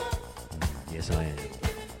Real? Yes, I am.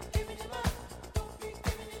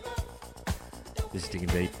 This is Digging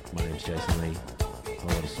Deep. My name's Jason Lee. A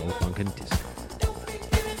lot of soul, funk and disco.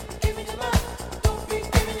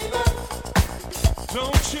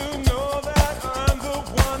 Don't you know that I'm the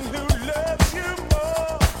one who loves you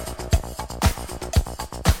more?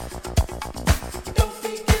 Don't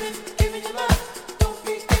be giving your love. Don't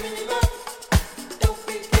be giving your love. Don't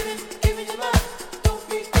be giving your love. Don't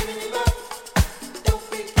be giving your love. Don't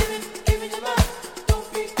be giving your love. Don't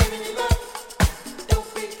be giving your love. Don't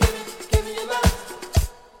be giving your love.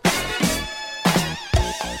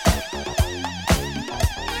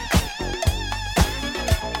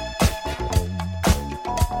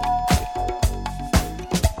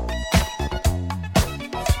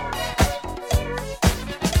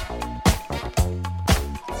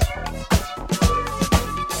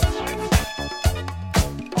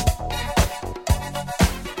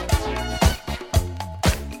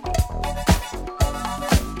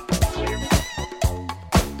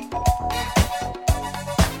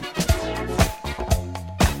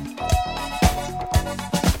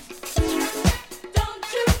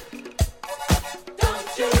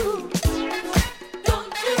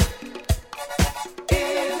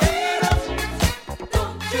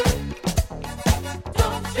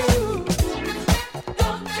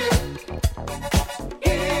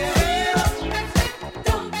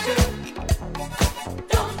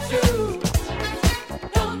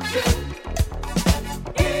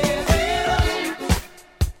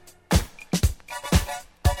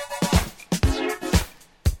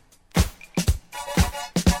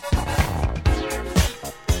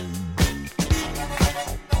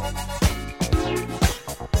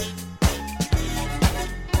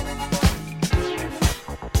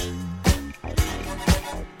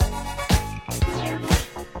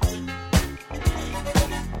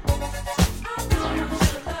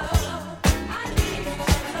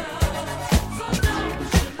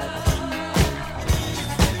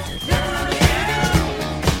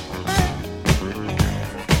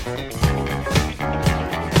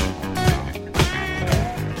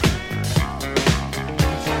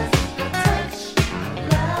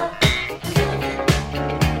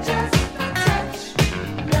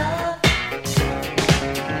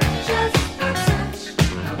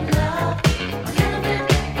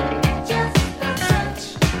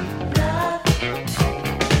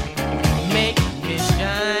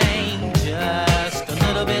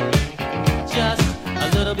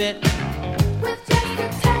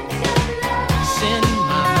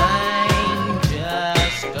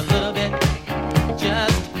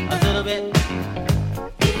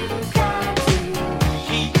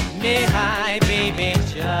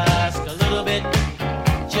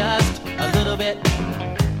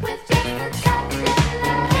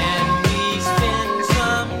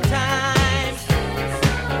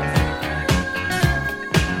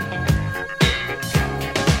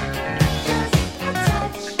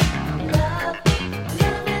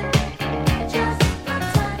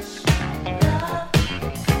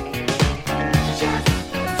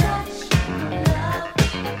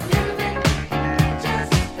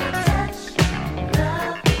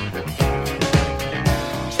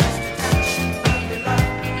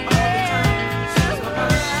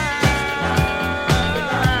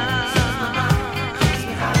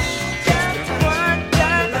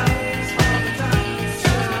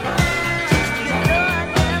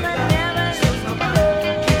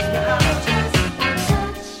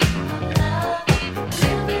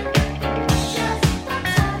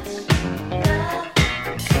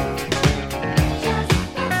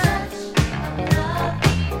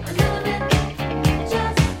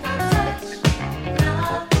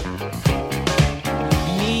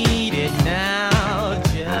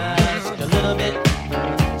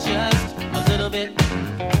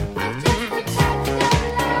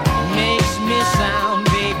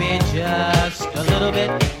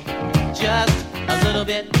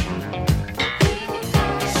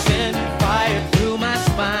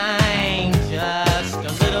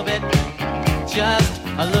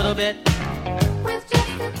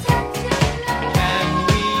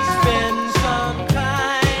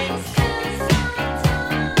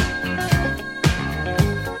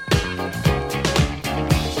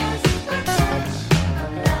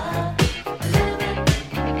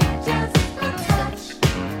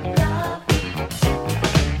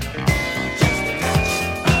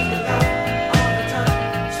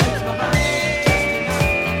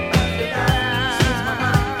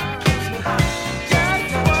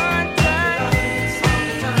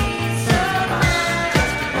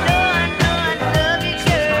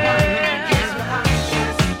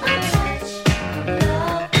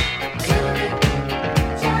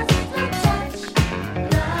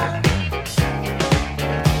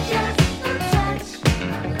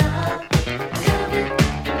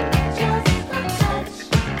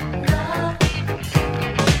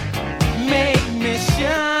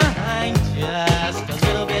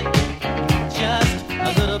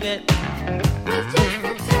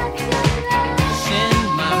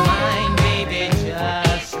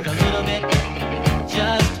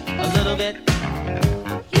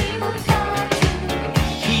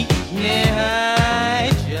 me high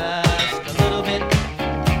just a little bit,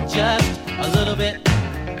 just a little bit.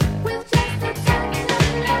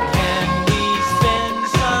 Can we spend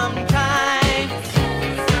some time?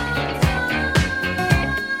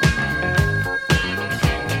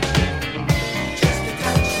 Just a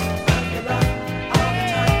touch of your love all the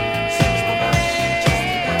time sets my mind. Just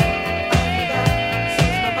a touch of your love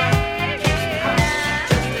sets my mind. Keeps me high.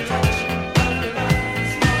 Just a touch of your love all the time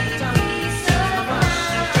sets my mind.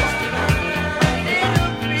 Just a touch of your love sets my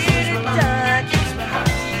mind. Keeps me high.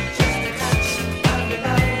 Just a touch of your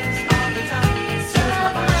love all the time sets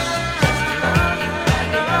my mind. Just a touch of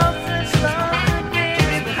your love sets my mind.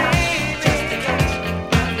 Keeps me high. Just a touch of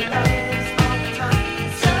your love all the time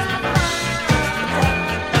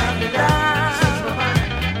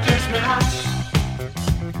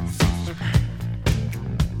sets my mind.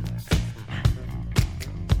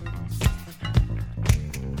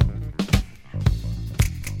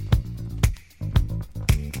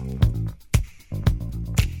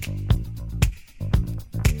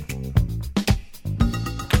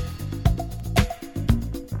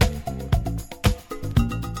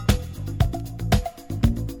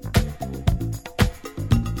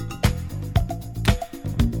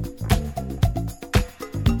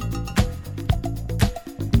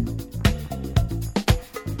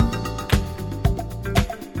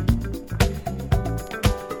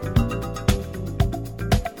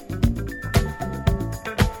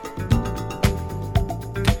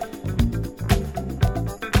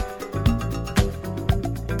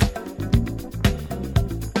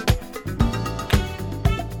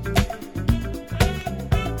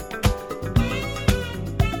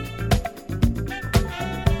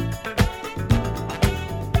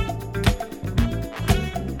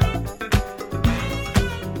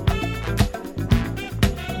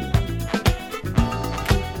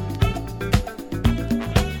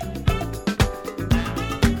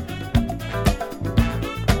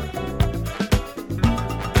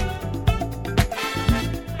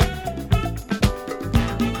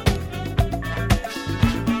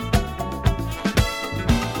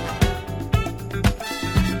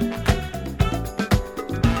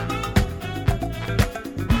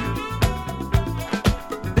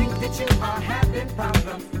 Think that you are having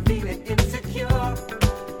problems, feeling insecure.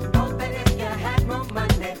 Hope that if you had more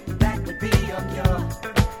money, that would be your cure.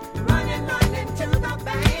 Running to the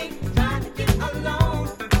bank, trying to get a loan,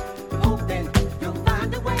 hoping you'll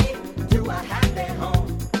find a way to a happy home.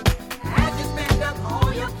 As you spend up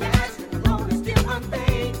all your cash, the loan is still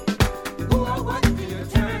unpaid. Who or what do you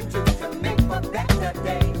turn to make for better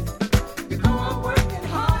days? You go on working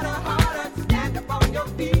harder to stand up on your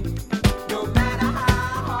feet. No matter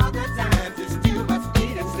how hard the times, you still must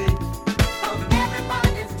eat and sleep.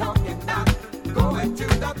 Everybody's talking about going to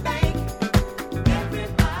the bank.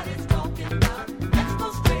 Everybody's talking about let's go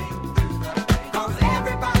straight to the bank. 'Cause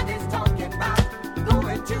everybody's talking about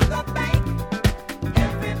going to the bank.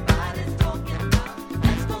 Everybody's talking about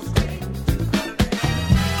let's go straight to the bank.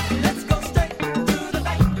 Let's go straight to the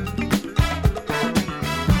bank.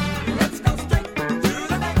 Let's go straight to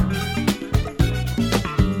the bank.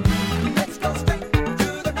 Let's go straight to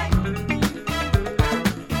the bank.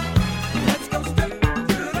 Let's go straight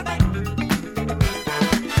to the bank.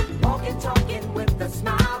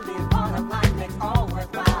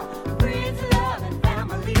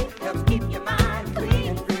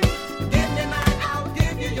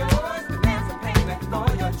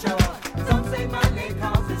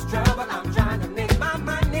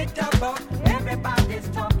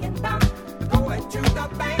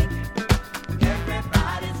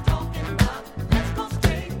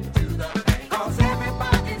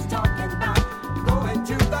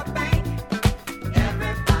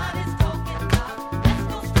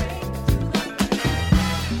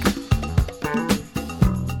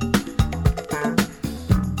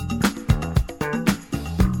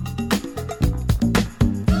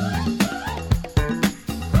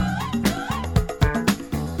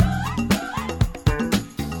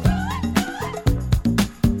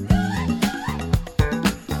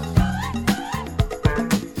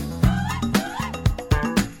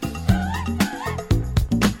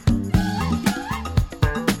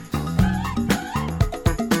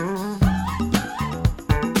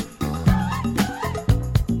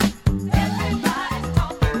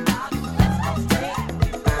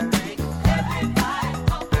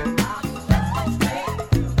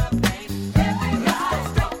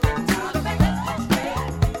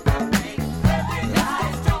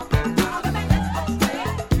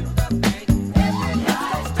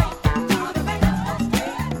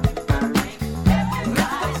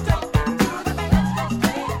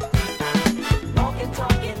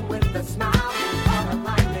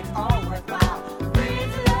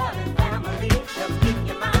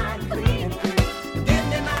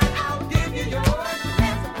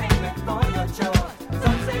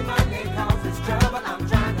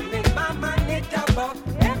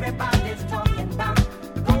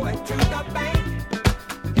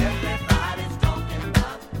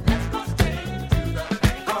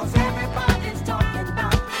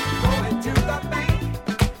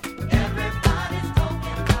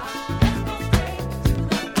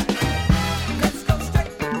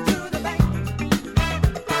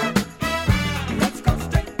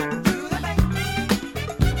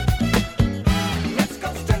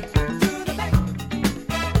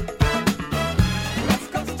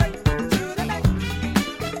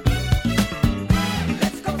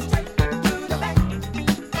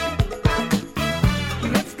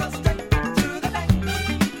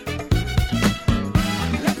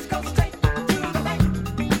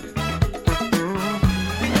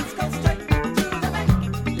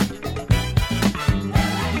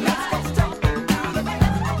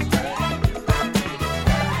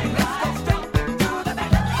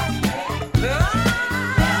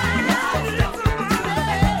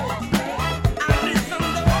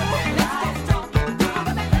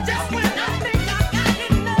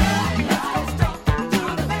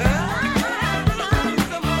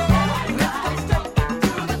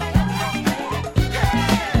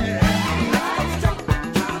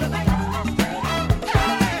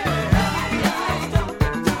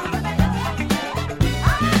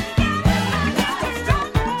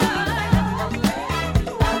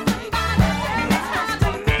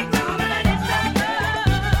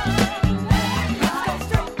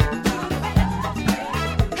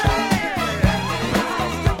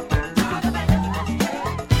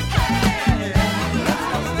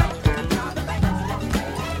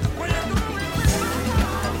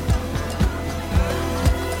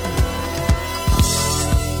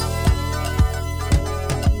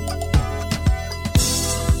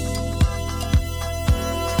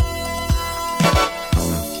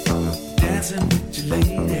 dancing with you,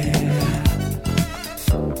 lady.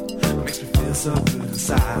 Makes me feel so good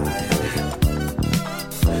inside.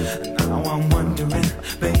 Now I'm wondering,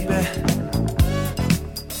 baby,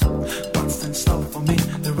 what's in store for me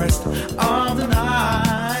the rest of the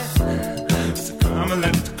night? So come a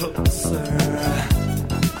little closer.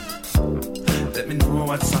 Let me know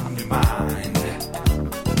what's on your mind.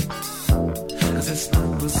 'Cause this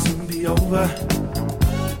night will soon be over.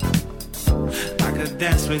 I could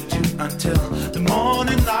dance with you until the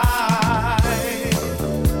morning light.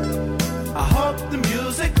 I hope the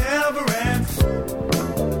music never ends.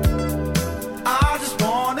 I just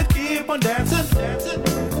wanna keep on dancing, dancing.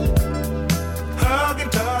 Hugging,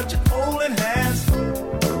 touching, holding hands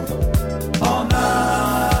all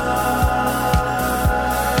night.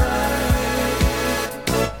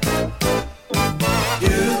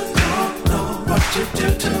 You don't know what you do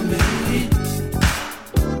to me.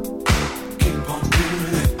 Keep on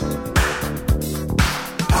doing it.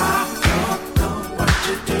 I don't know what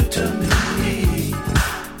you do to me.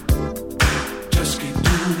 Just keep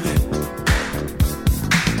doing it.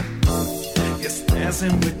 Yes,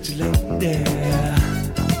 dancing with you, lady.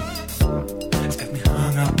 It's got me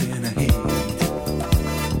hung up in a heat.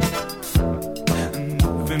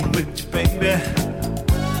 Moving with you, baby.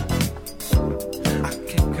 I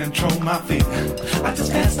can't control my feet. I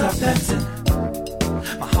just can't stop dancing.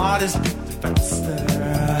 My heart is beating faster.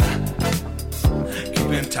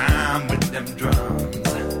 Keeping time with them drums.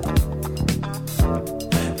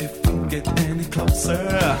 If we get any closer,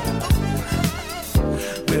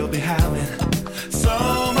 we'll be having so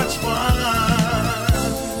much fun.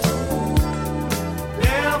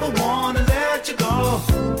 Never wanna let you go.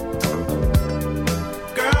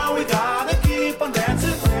 Girl, we gotta keep on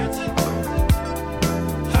dancing, dancing.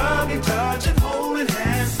 Hugging, touching, holding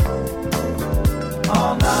hands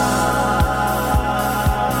all night.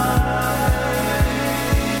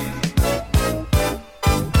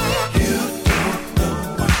 You don't know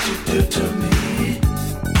what you do to me.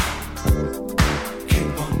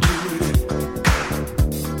 Keep on doing it.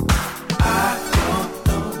 I don't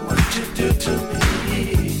know what you do to me.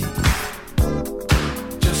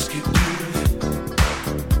 Just keep doing it.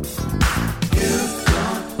 You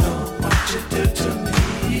don't know what you do to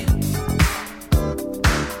me.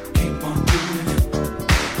 Keep on doing it.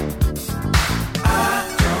 I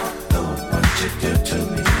don't know what you do to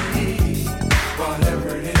me. Whatever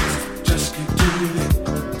it is, just keep doing it,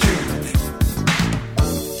 doing it.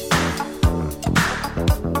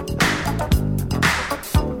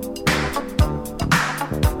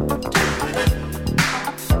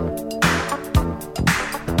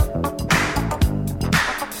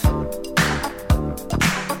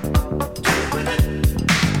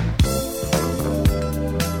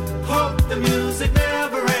 Hope the music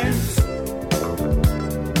never ends.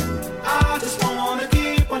 I just wanna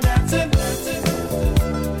keep on dancing, dancing.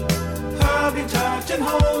 Hugging, touching,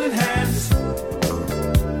 holding hands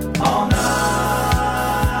all night.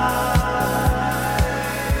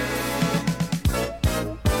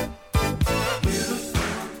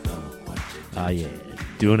 Ah, yeah,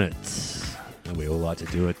 doing it. And we all like to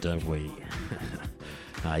do it, don't we?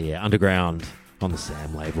 Ah, yeah, Underground on the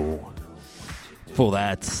Sam label. For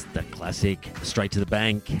that, the classic Straight to the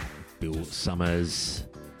Bank, Bill Summers.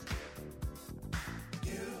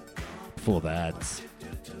 For that,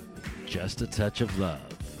 Just a Touch of Love,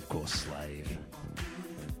 of course, Slave.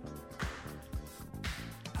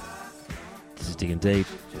 This is Digging Deep,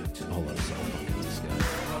 a whole lot of soul funk and disco.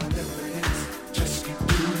 Just keep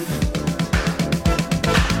doing it.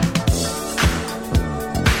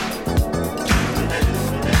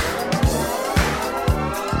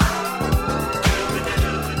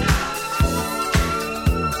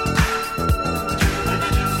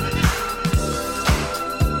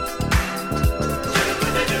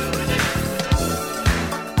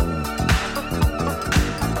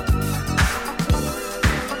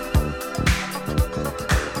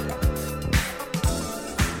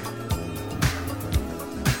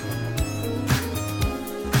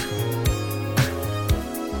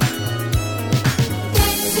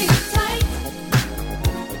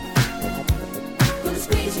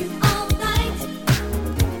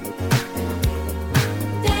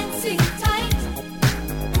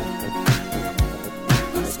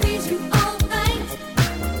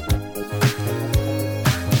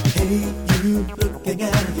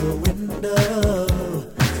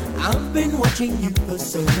 watching you for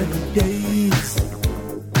so many days.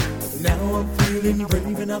 Now I'm feeling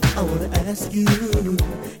brave enough, I wanna ask you,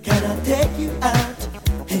 can I take you out?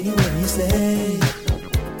 Hey, what do you say?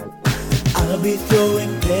 I'll be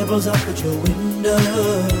throwing pebbles up at your window,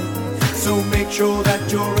 So make sure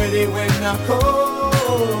that you're ready when I call.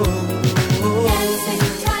 Dancing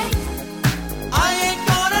tight, I ain't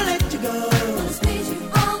gonna let you go. gonna squeeze you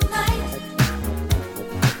all night.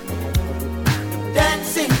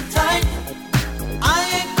 Dancing tight, I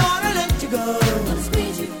ain't gonna let you go. Gonna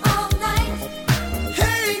squeeze you all night.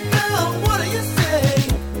 Hey girl, what do you say?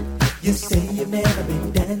 You say you've never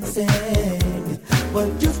been dancing. Well,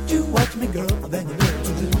 just you watch me, girl, then you know what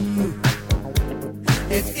to do.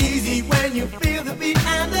 It's easy when you feel the beat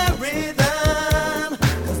and the rhythm,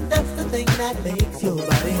 'cause that's the thing that makes your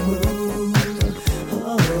body move.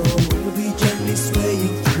 Oh, we'll be gently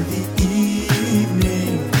swaying through the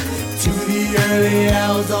evening to the early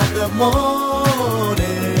hours of the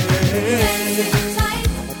morning. Dancing tight,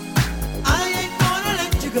 I ain't gonna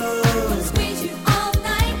let you go. gonna squeeze you all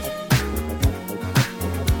night.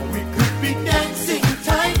 We could be dancing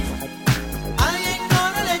tight. I ain't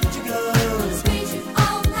gonna let you go. Gonna squeeze you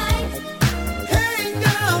all night. Hey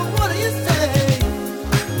girl, what do you say?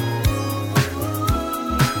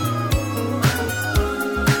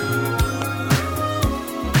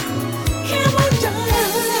 Come on, Dancing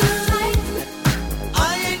darling. tight,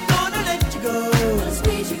 I ain't gonna let you go. gonna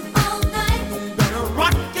squeeze you all night. Gonna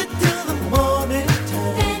rock it till the morning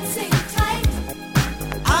time. Dancing tight,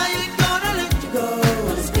 I ain't gonna let you go.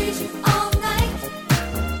 gonna squeeze you all night.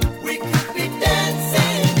 We could be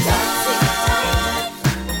dancing tight.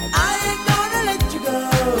 I ain't gonna let you go.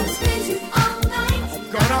 Gonna squeeze you all night.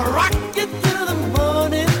 Gonna rock it till the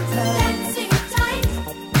morning time. Dancing tight,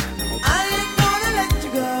 I ain't gonna let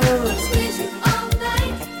you go. gonna squeeze you all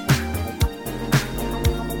night.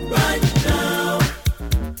 Right now,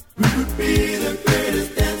 we could be the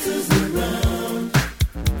greatest dancers around.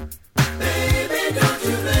 Baby, don't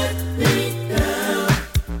you let me down.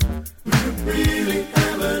 We could really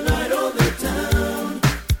have a night on the town.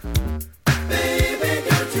 Baby,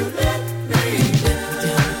 don't you let me down.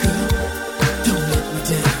 Don't let me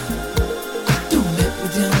down. Don't let me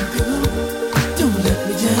down, girl. Don't let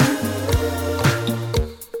me down.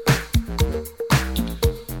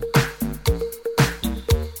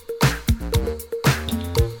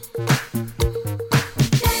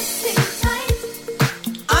 Dancing tight,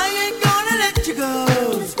 I ain't gonna let you go.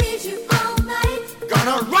 gonna squeeze you all night.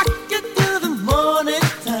 Gonna rock it till the morning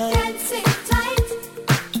time. Dancing tight,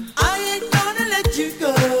 I ain't gonna let you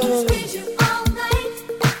go. squeeze you all night.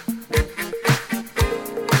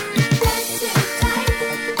 Dancing tight,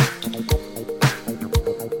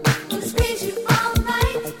 gonna squeeze you all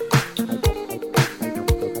night.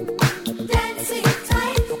 Dancing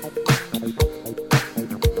tight,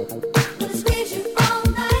 gonna squeeze you all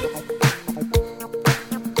night.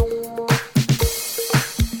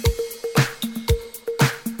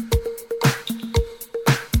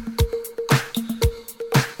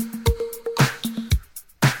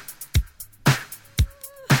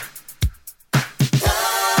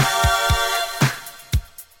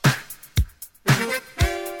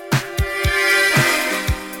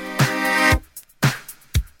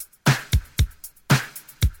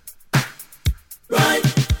 Right.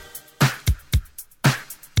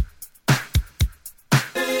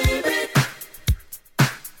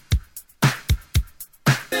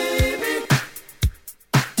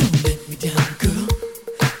 Don't let me down, girl.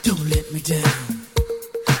 Don't let me down.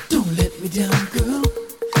 Don't let me down, girl.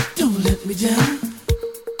 Don't let me down.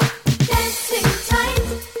 Dancing tight,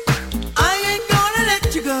 I ain't gonna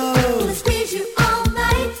let you go. gonna squeeze you all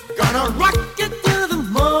night. Gonna rock it till the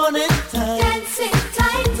morning time. Dancing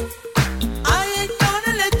tight, I ain't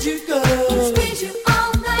gonna let you go. gonna squeeze you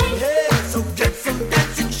all night. Yeah, so get some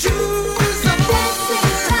dancing shoes on. Dancing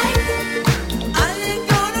tight, I ain't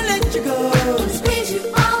gonna let you go. gonna squeeze you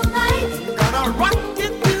all night. Gonna rock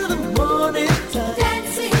it till the morning time.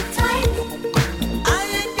 Dancing tight, I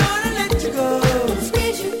ain't gonna let you go.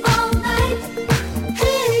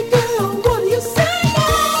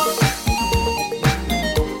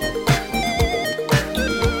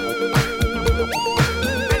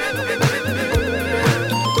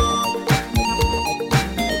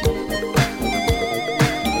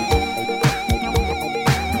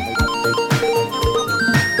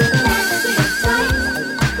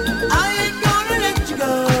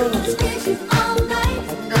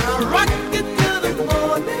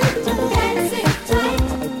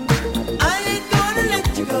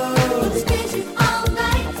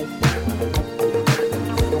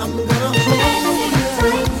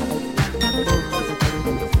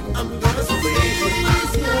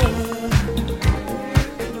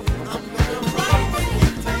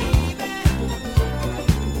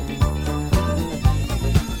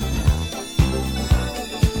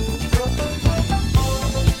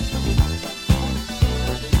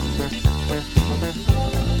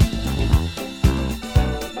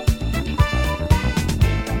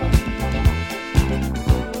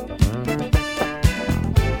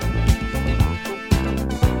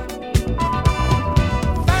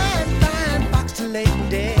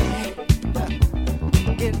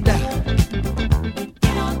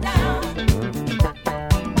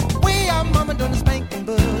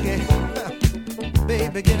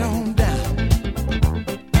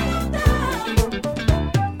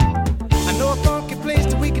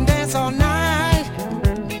 dance all night.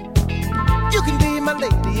 You can be my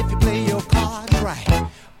lady if you play your cards right,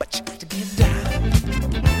 but you got to get down.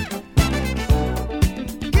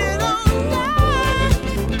 Get on down,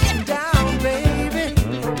 get down, baby.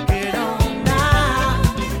 Get on down,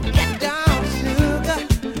 get down, sugar.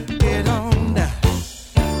 Get on down.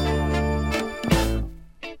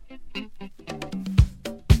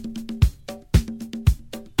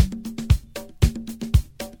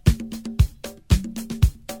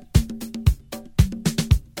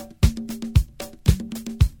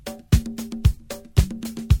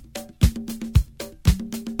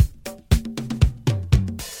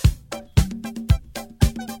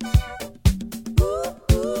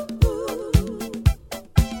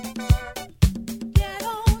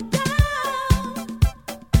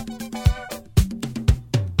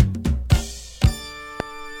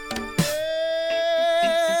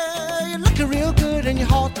 You're looking real good and you're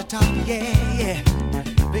hot to top, yeah, yeah.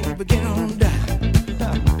 Baby, get on down.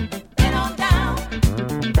 Get on down.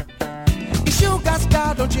 You sure got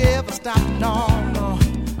style, don't you ever stop, no, no.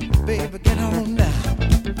 Baby, get on down.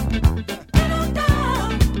 Get on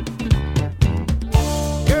down.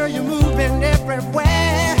 Girl, you're moving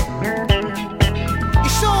everywhere.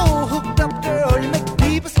 You're so hooked up, girl, you make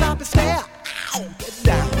people stop and stare. Ow, get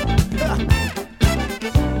down.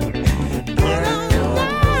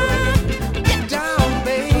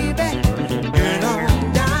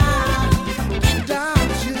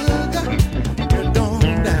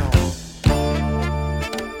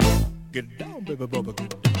 Get down, baby bubba, get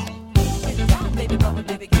down. Get down, baby bubba,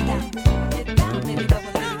 baby, get down. Get down, baby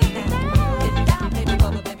bubba, baby, get down. Get down, baby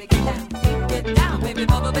bubba, baby, get down. Get down, baby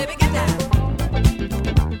bubba, baby, get down.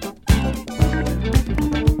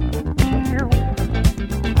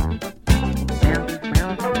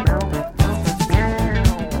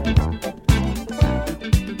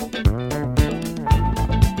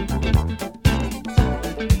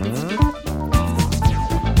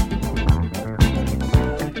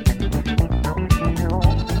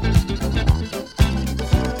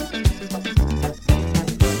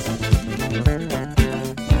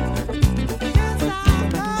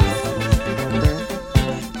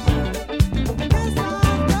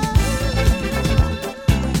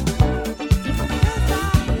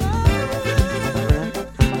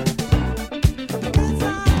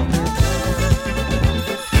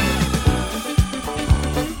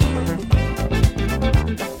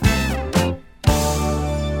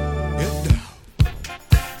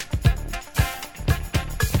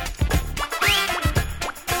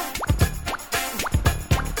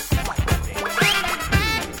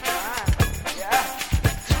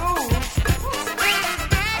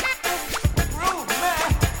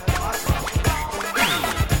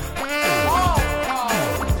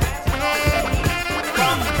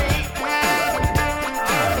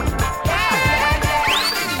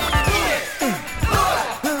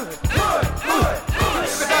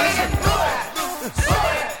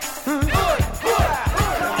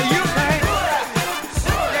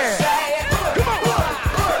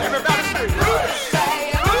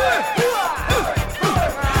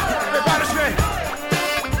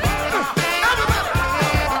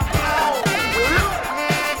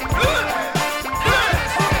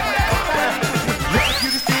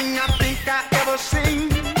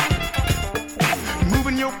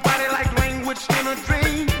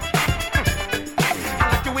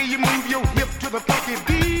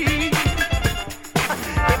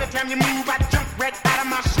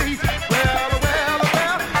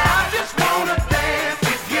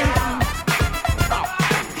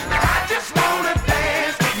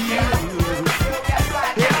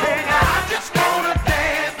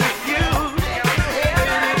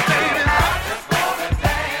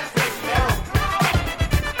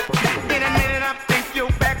 In a minute, I think your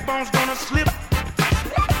backbone's gonna slip.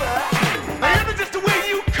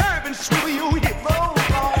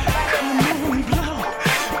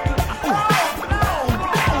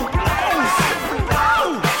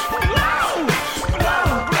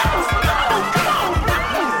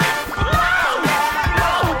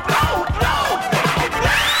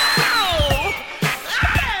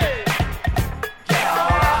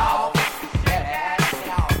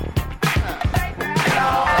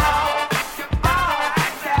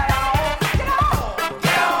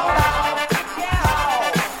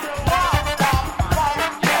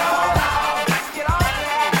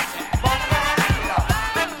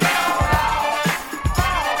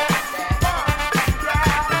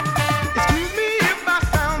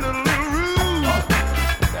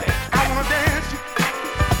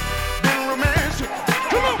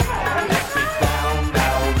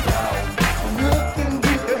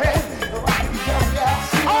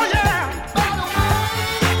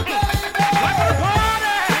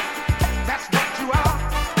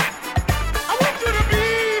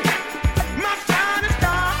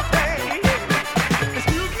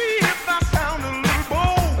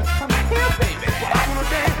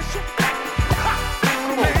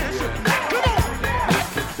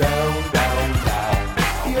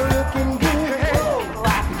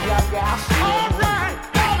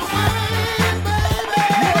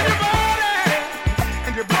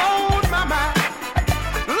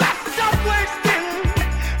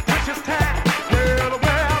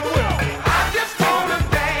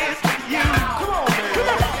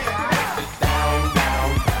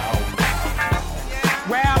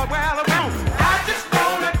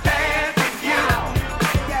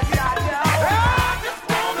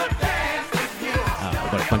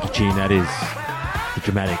 Big tune that is. The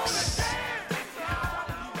Dramatics.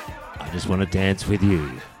 I just want to dance with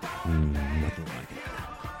you. Nothing like it.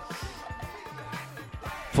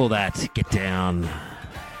 For that, Get Down.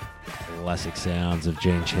 Classic sounds of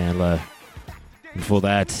Gene Chandler. And for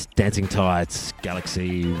that, Dancing Tights,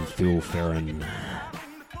 Galaxy, Phil Ferrin.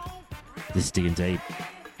 This is Digging Deep.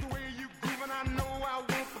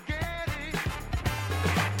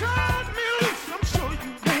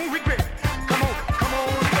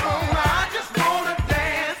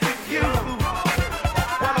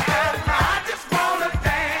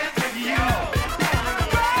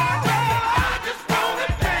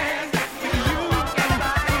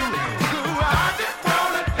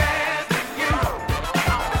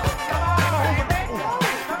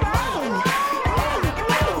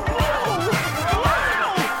 Oh,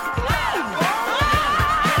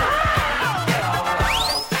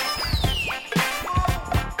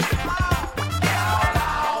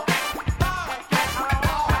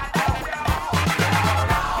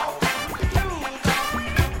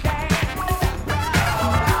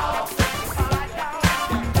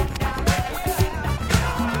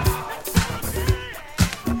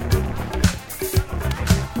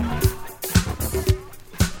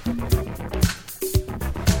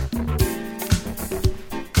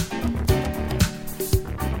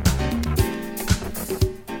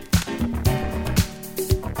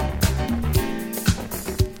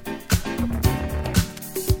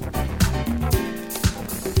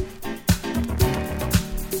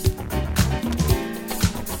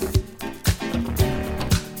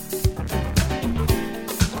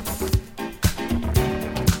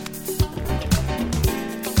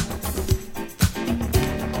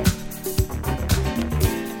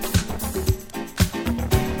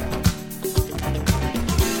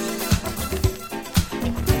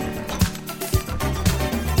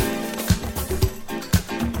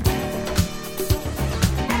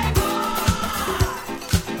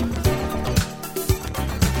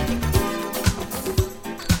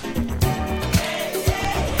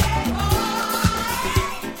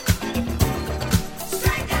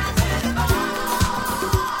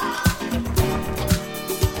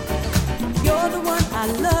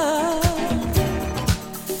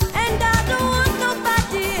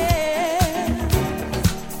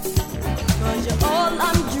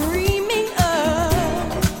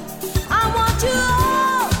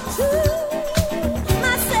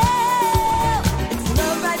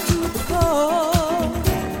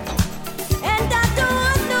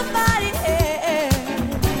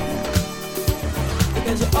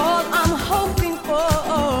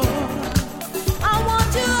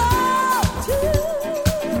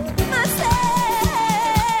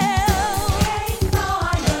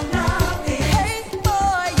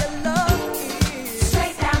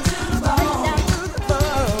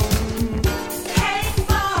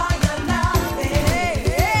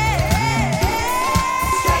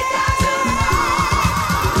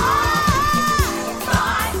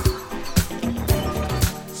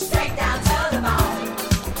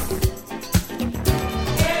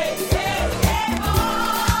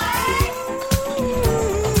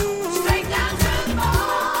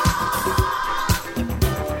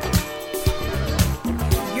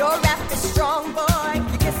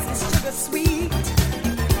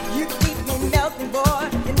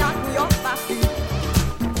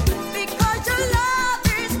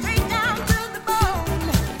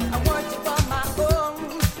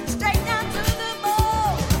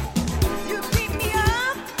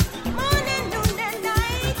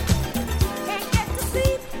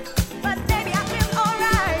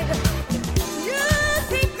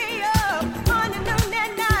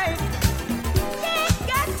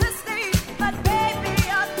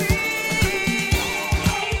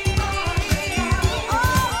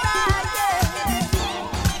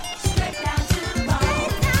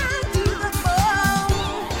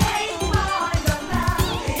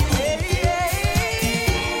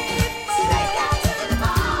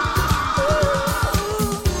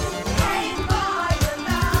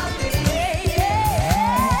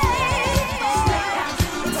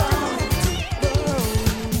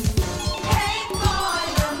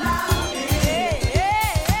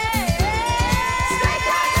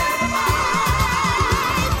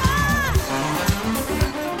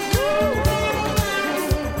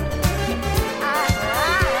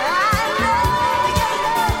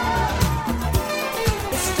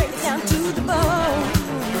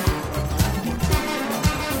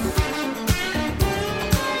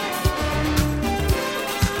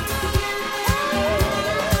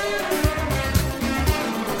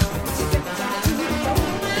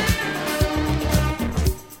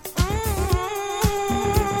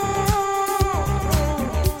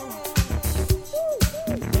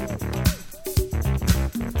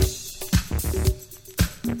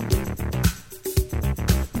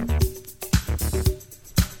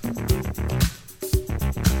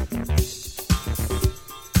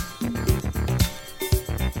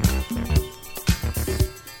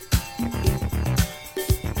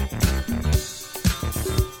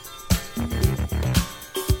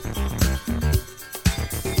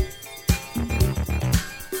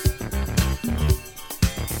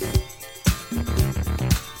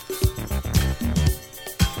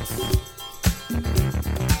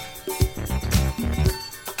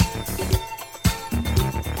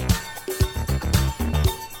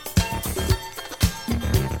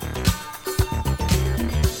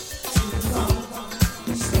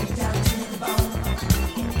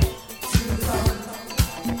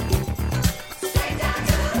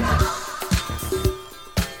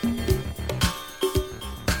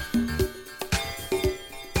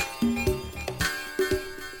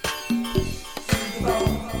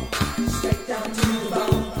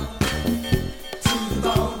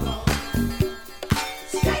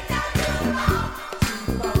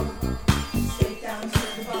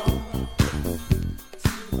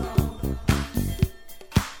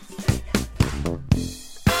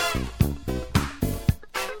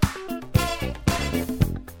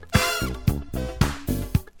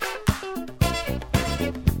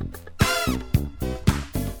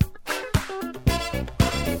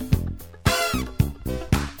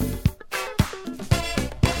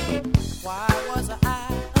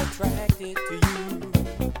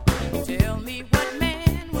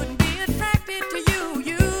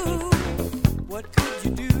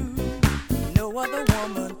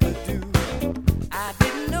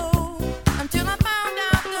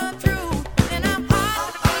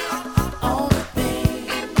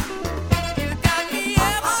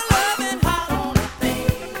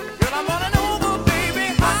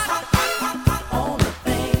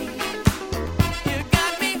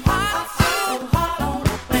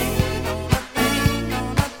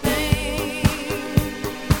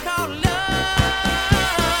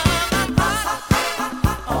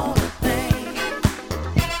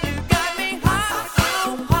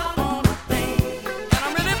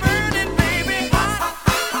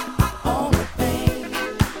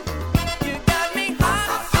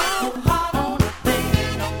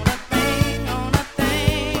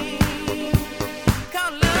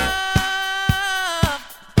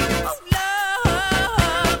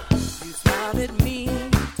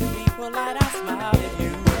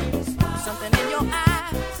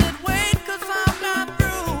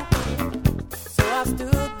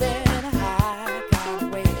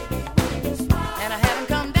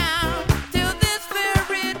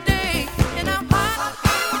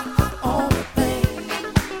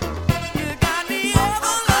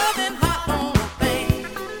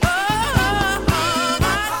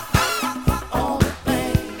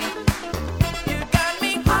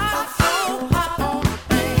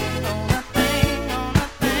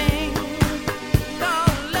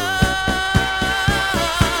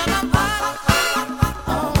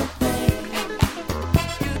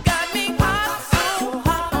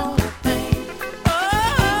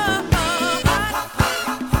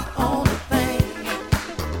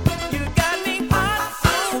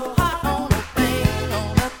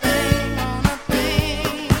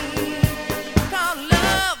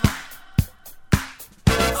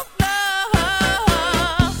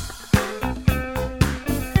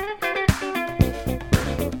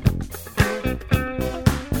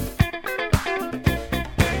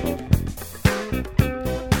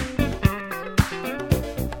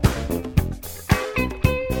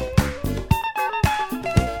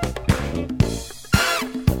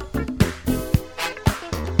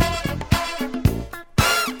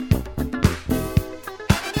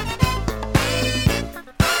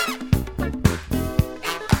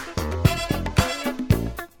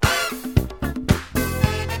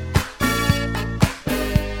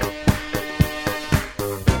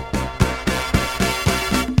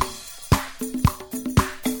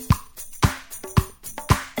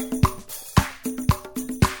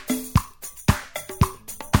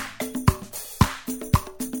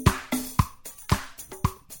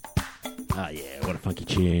 Ah, yeah, what a funky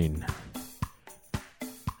tune.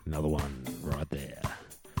 Another one right there.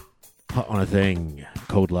 Hot on a Thing,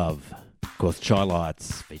 Called Love. Of course, Chai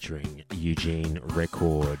Lights featuring Eugene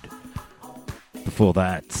Record. Before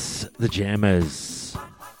that, The Jammers.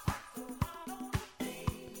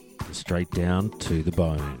 Straight Down to the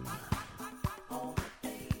Bone.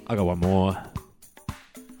 I got one more.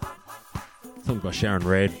 Something by Sharon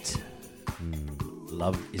Red.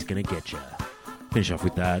 Love Is Gonna Get Ya. Finish off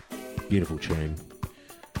with that. Beautiful tune.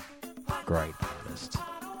 Great artist.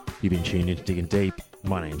 You've been tuned into Digging Deep.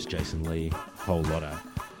 My name's Jason Lee. Whole lot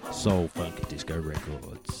of soul, funk, disco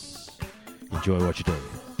records. Enjoy what you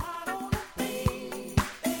do.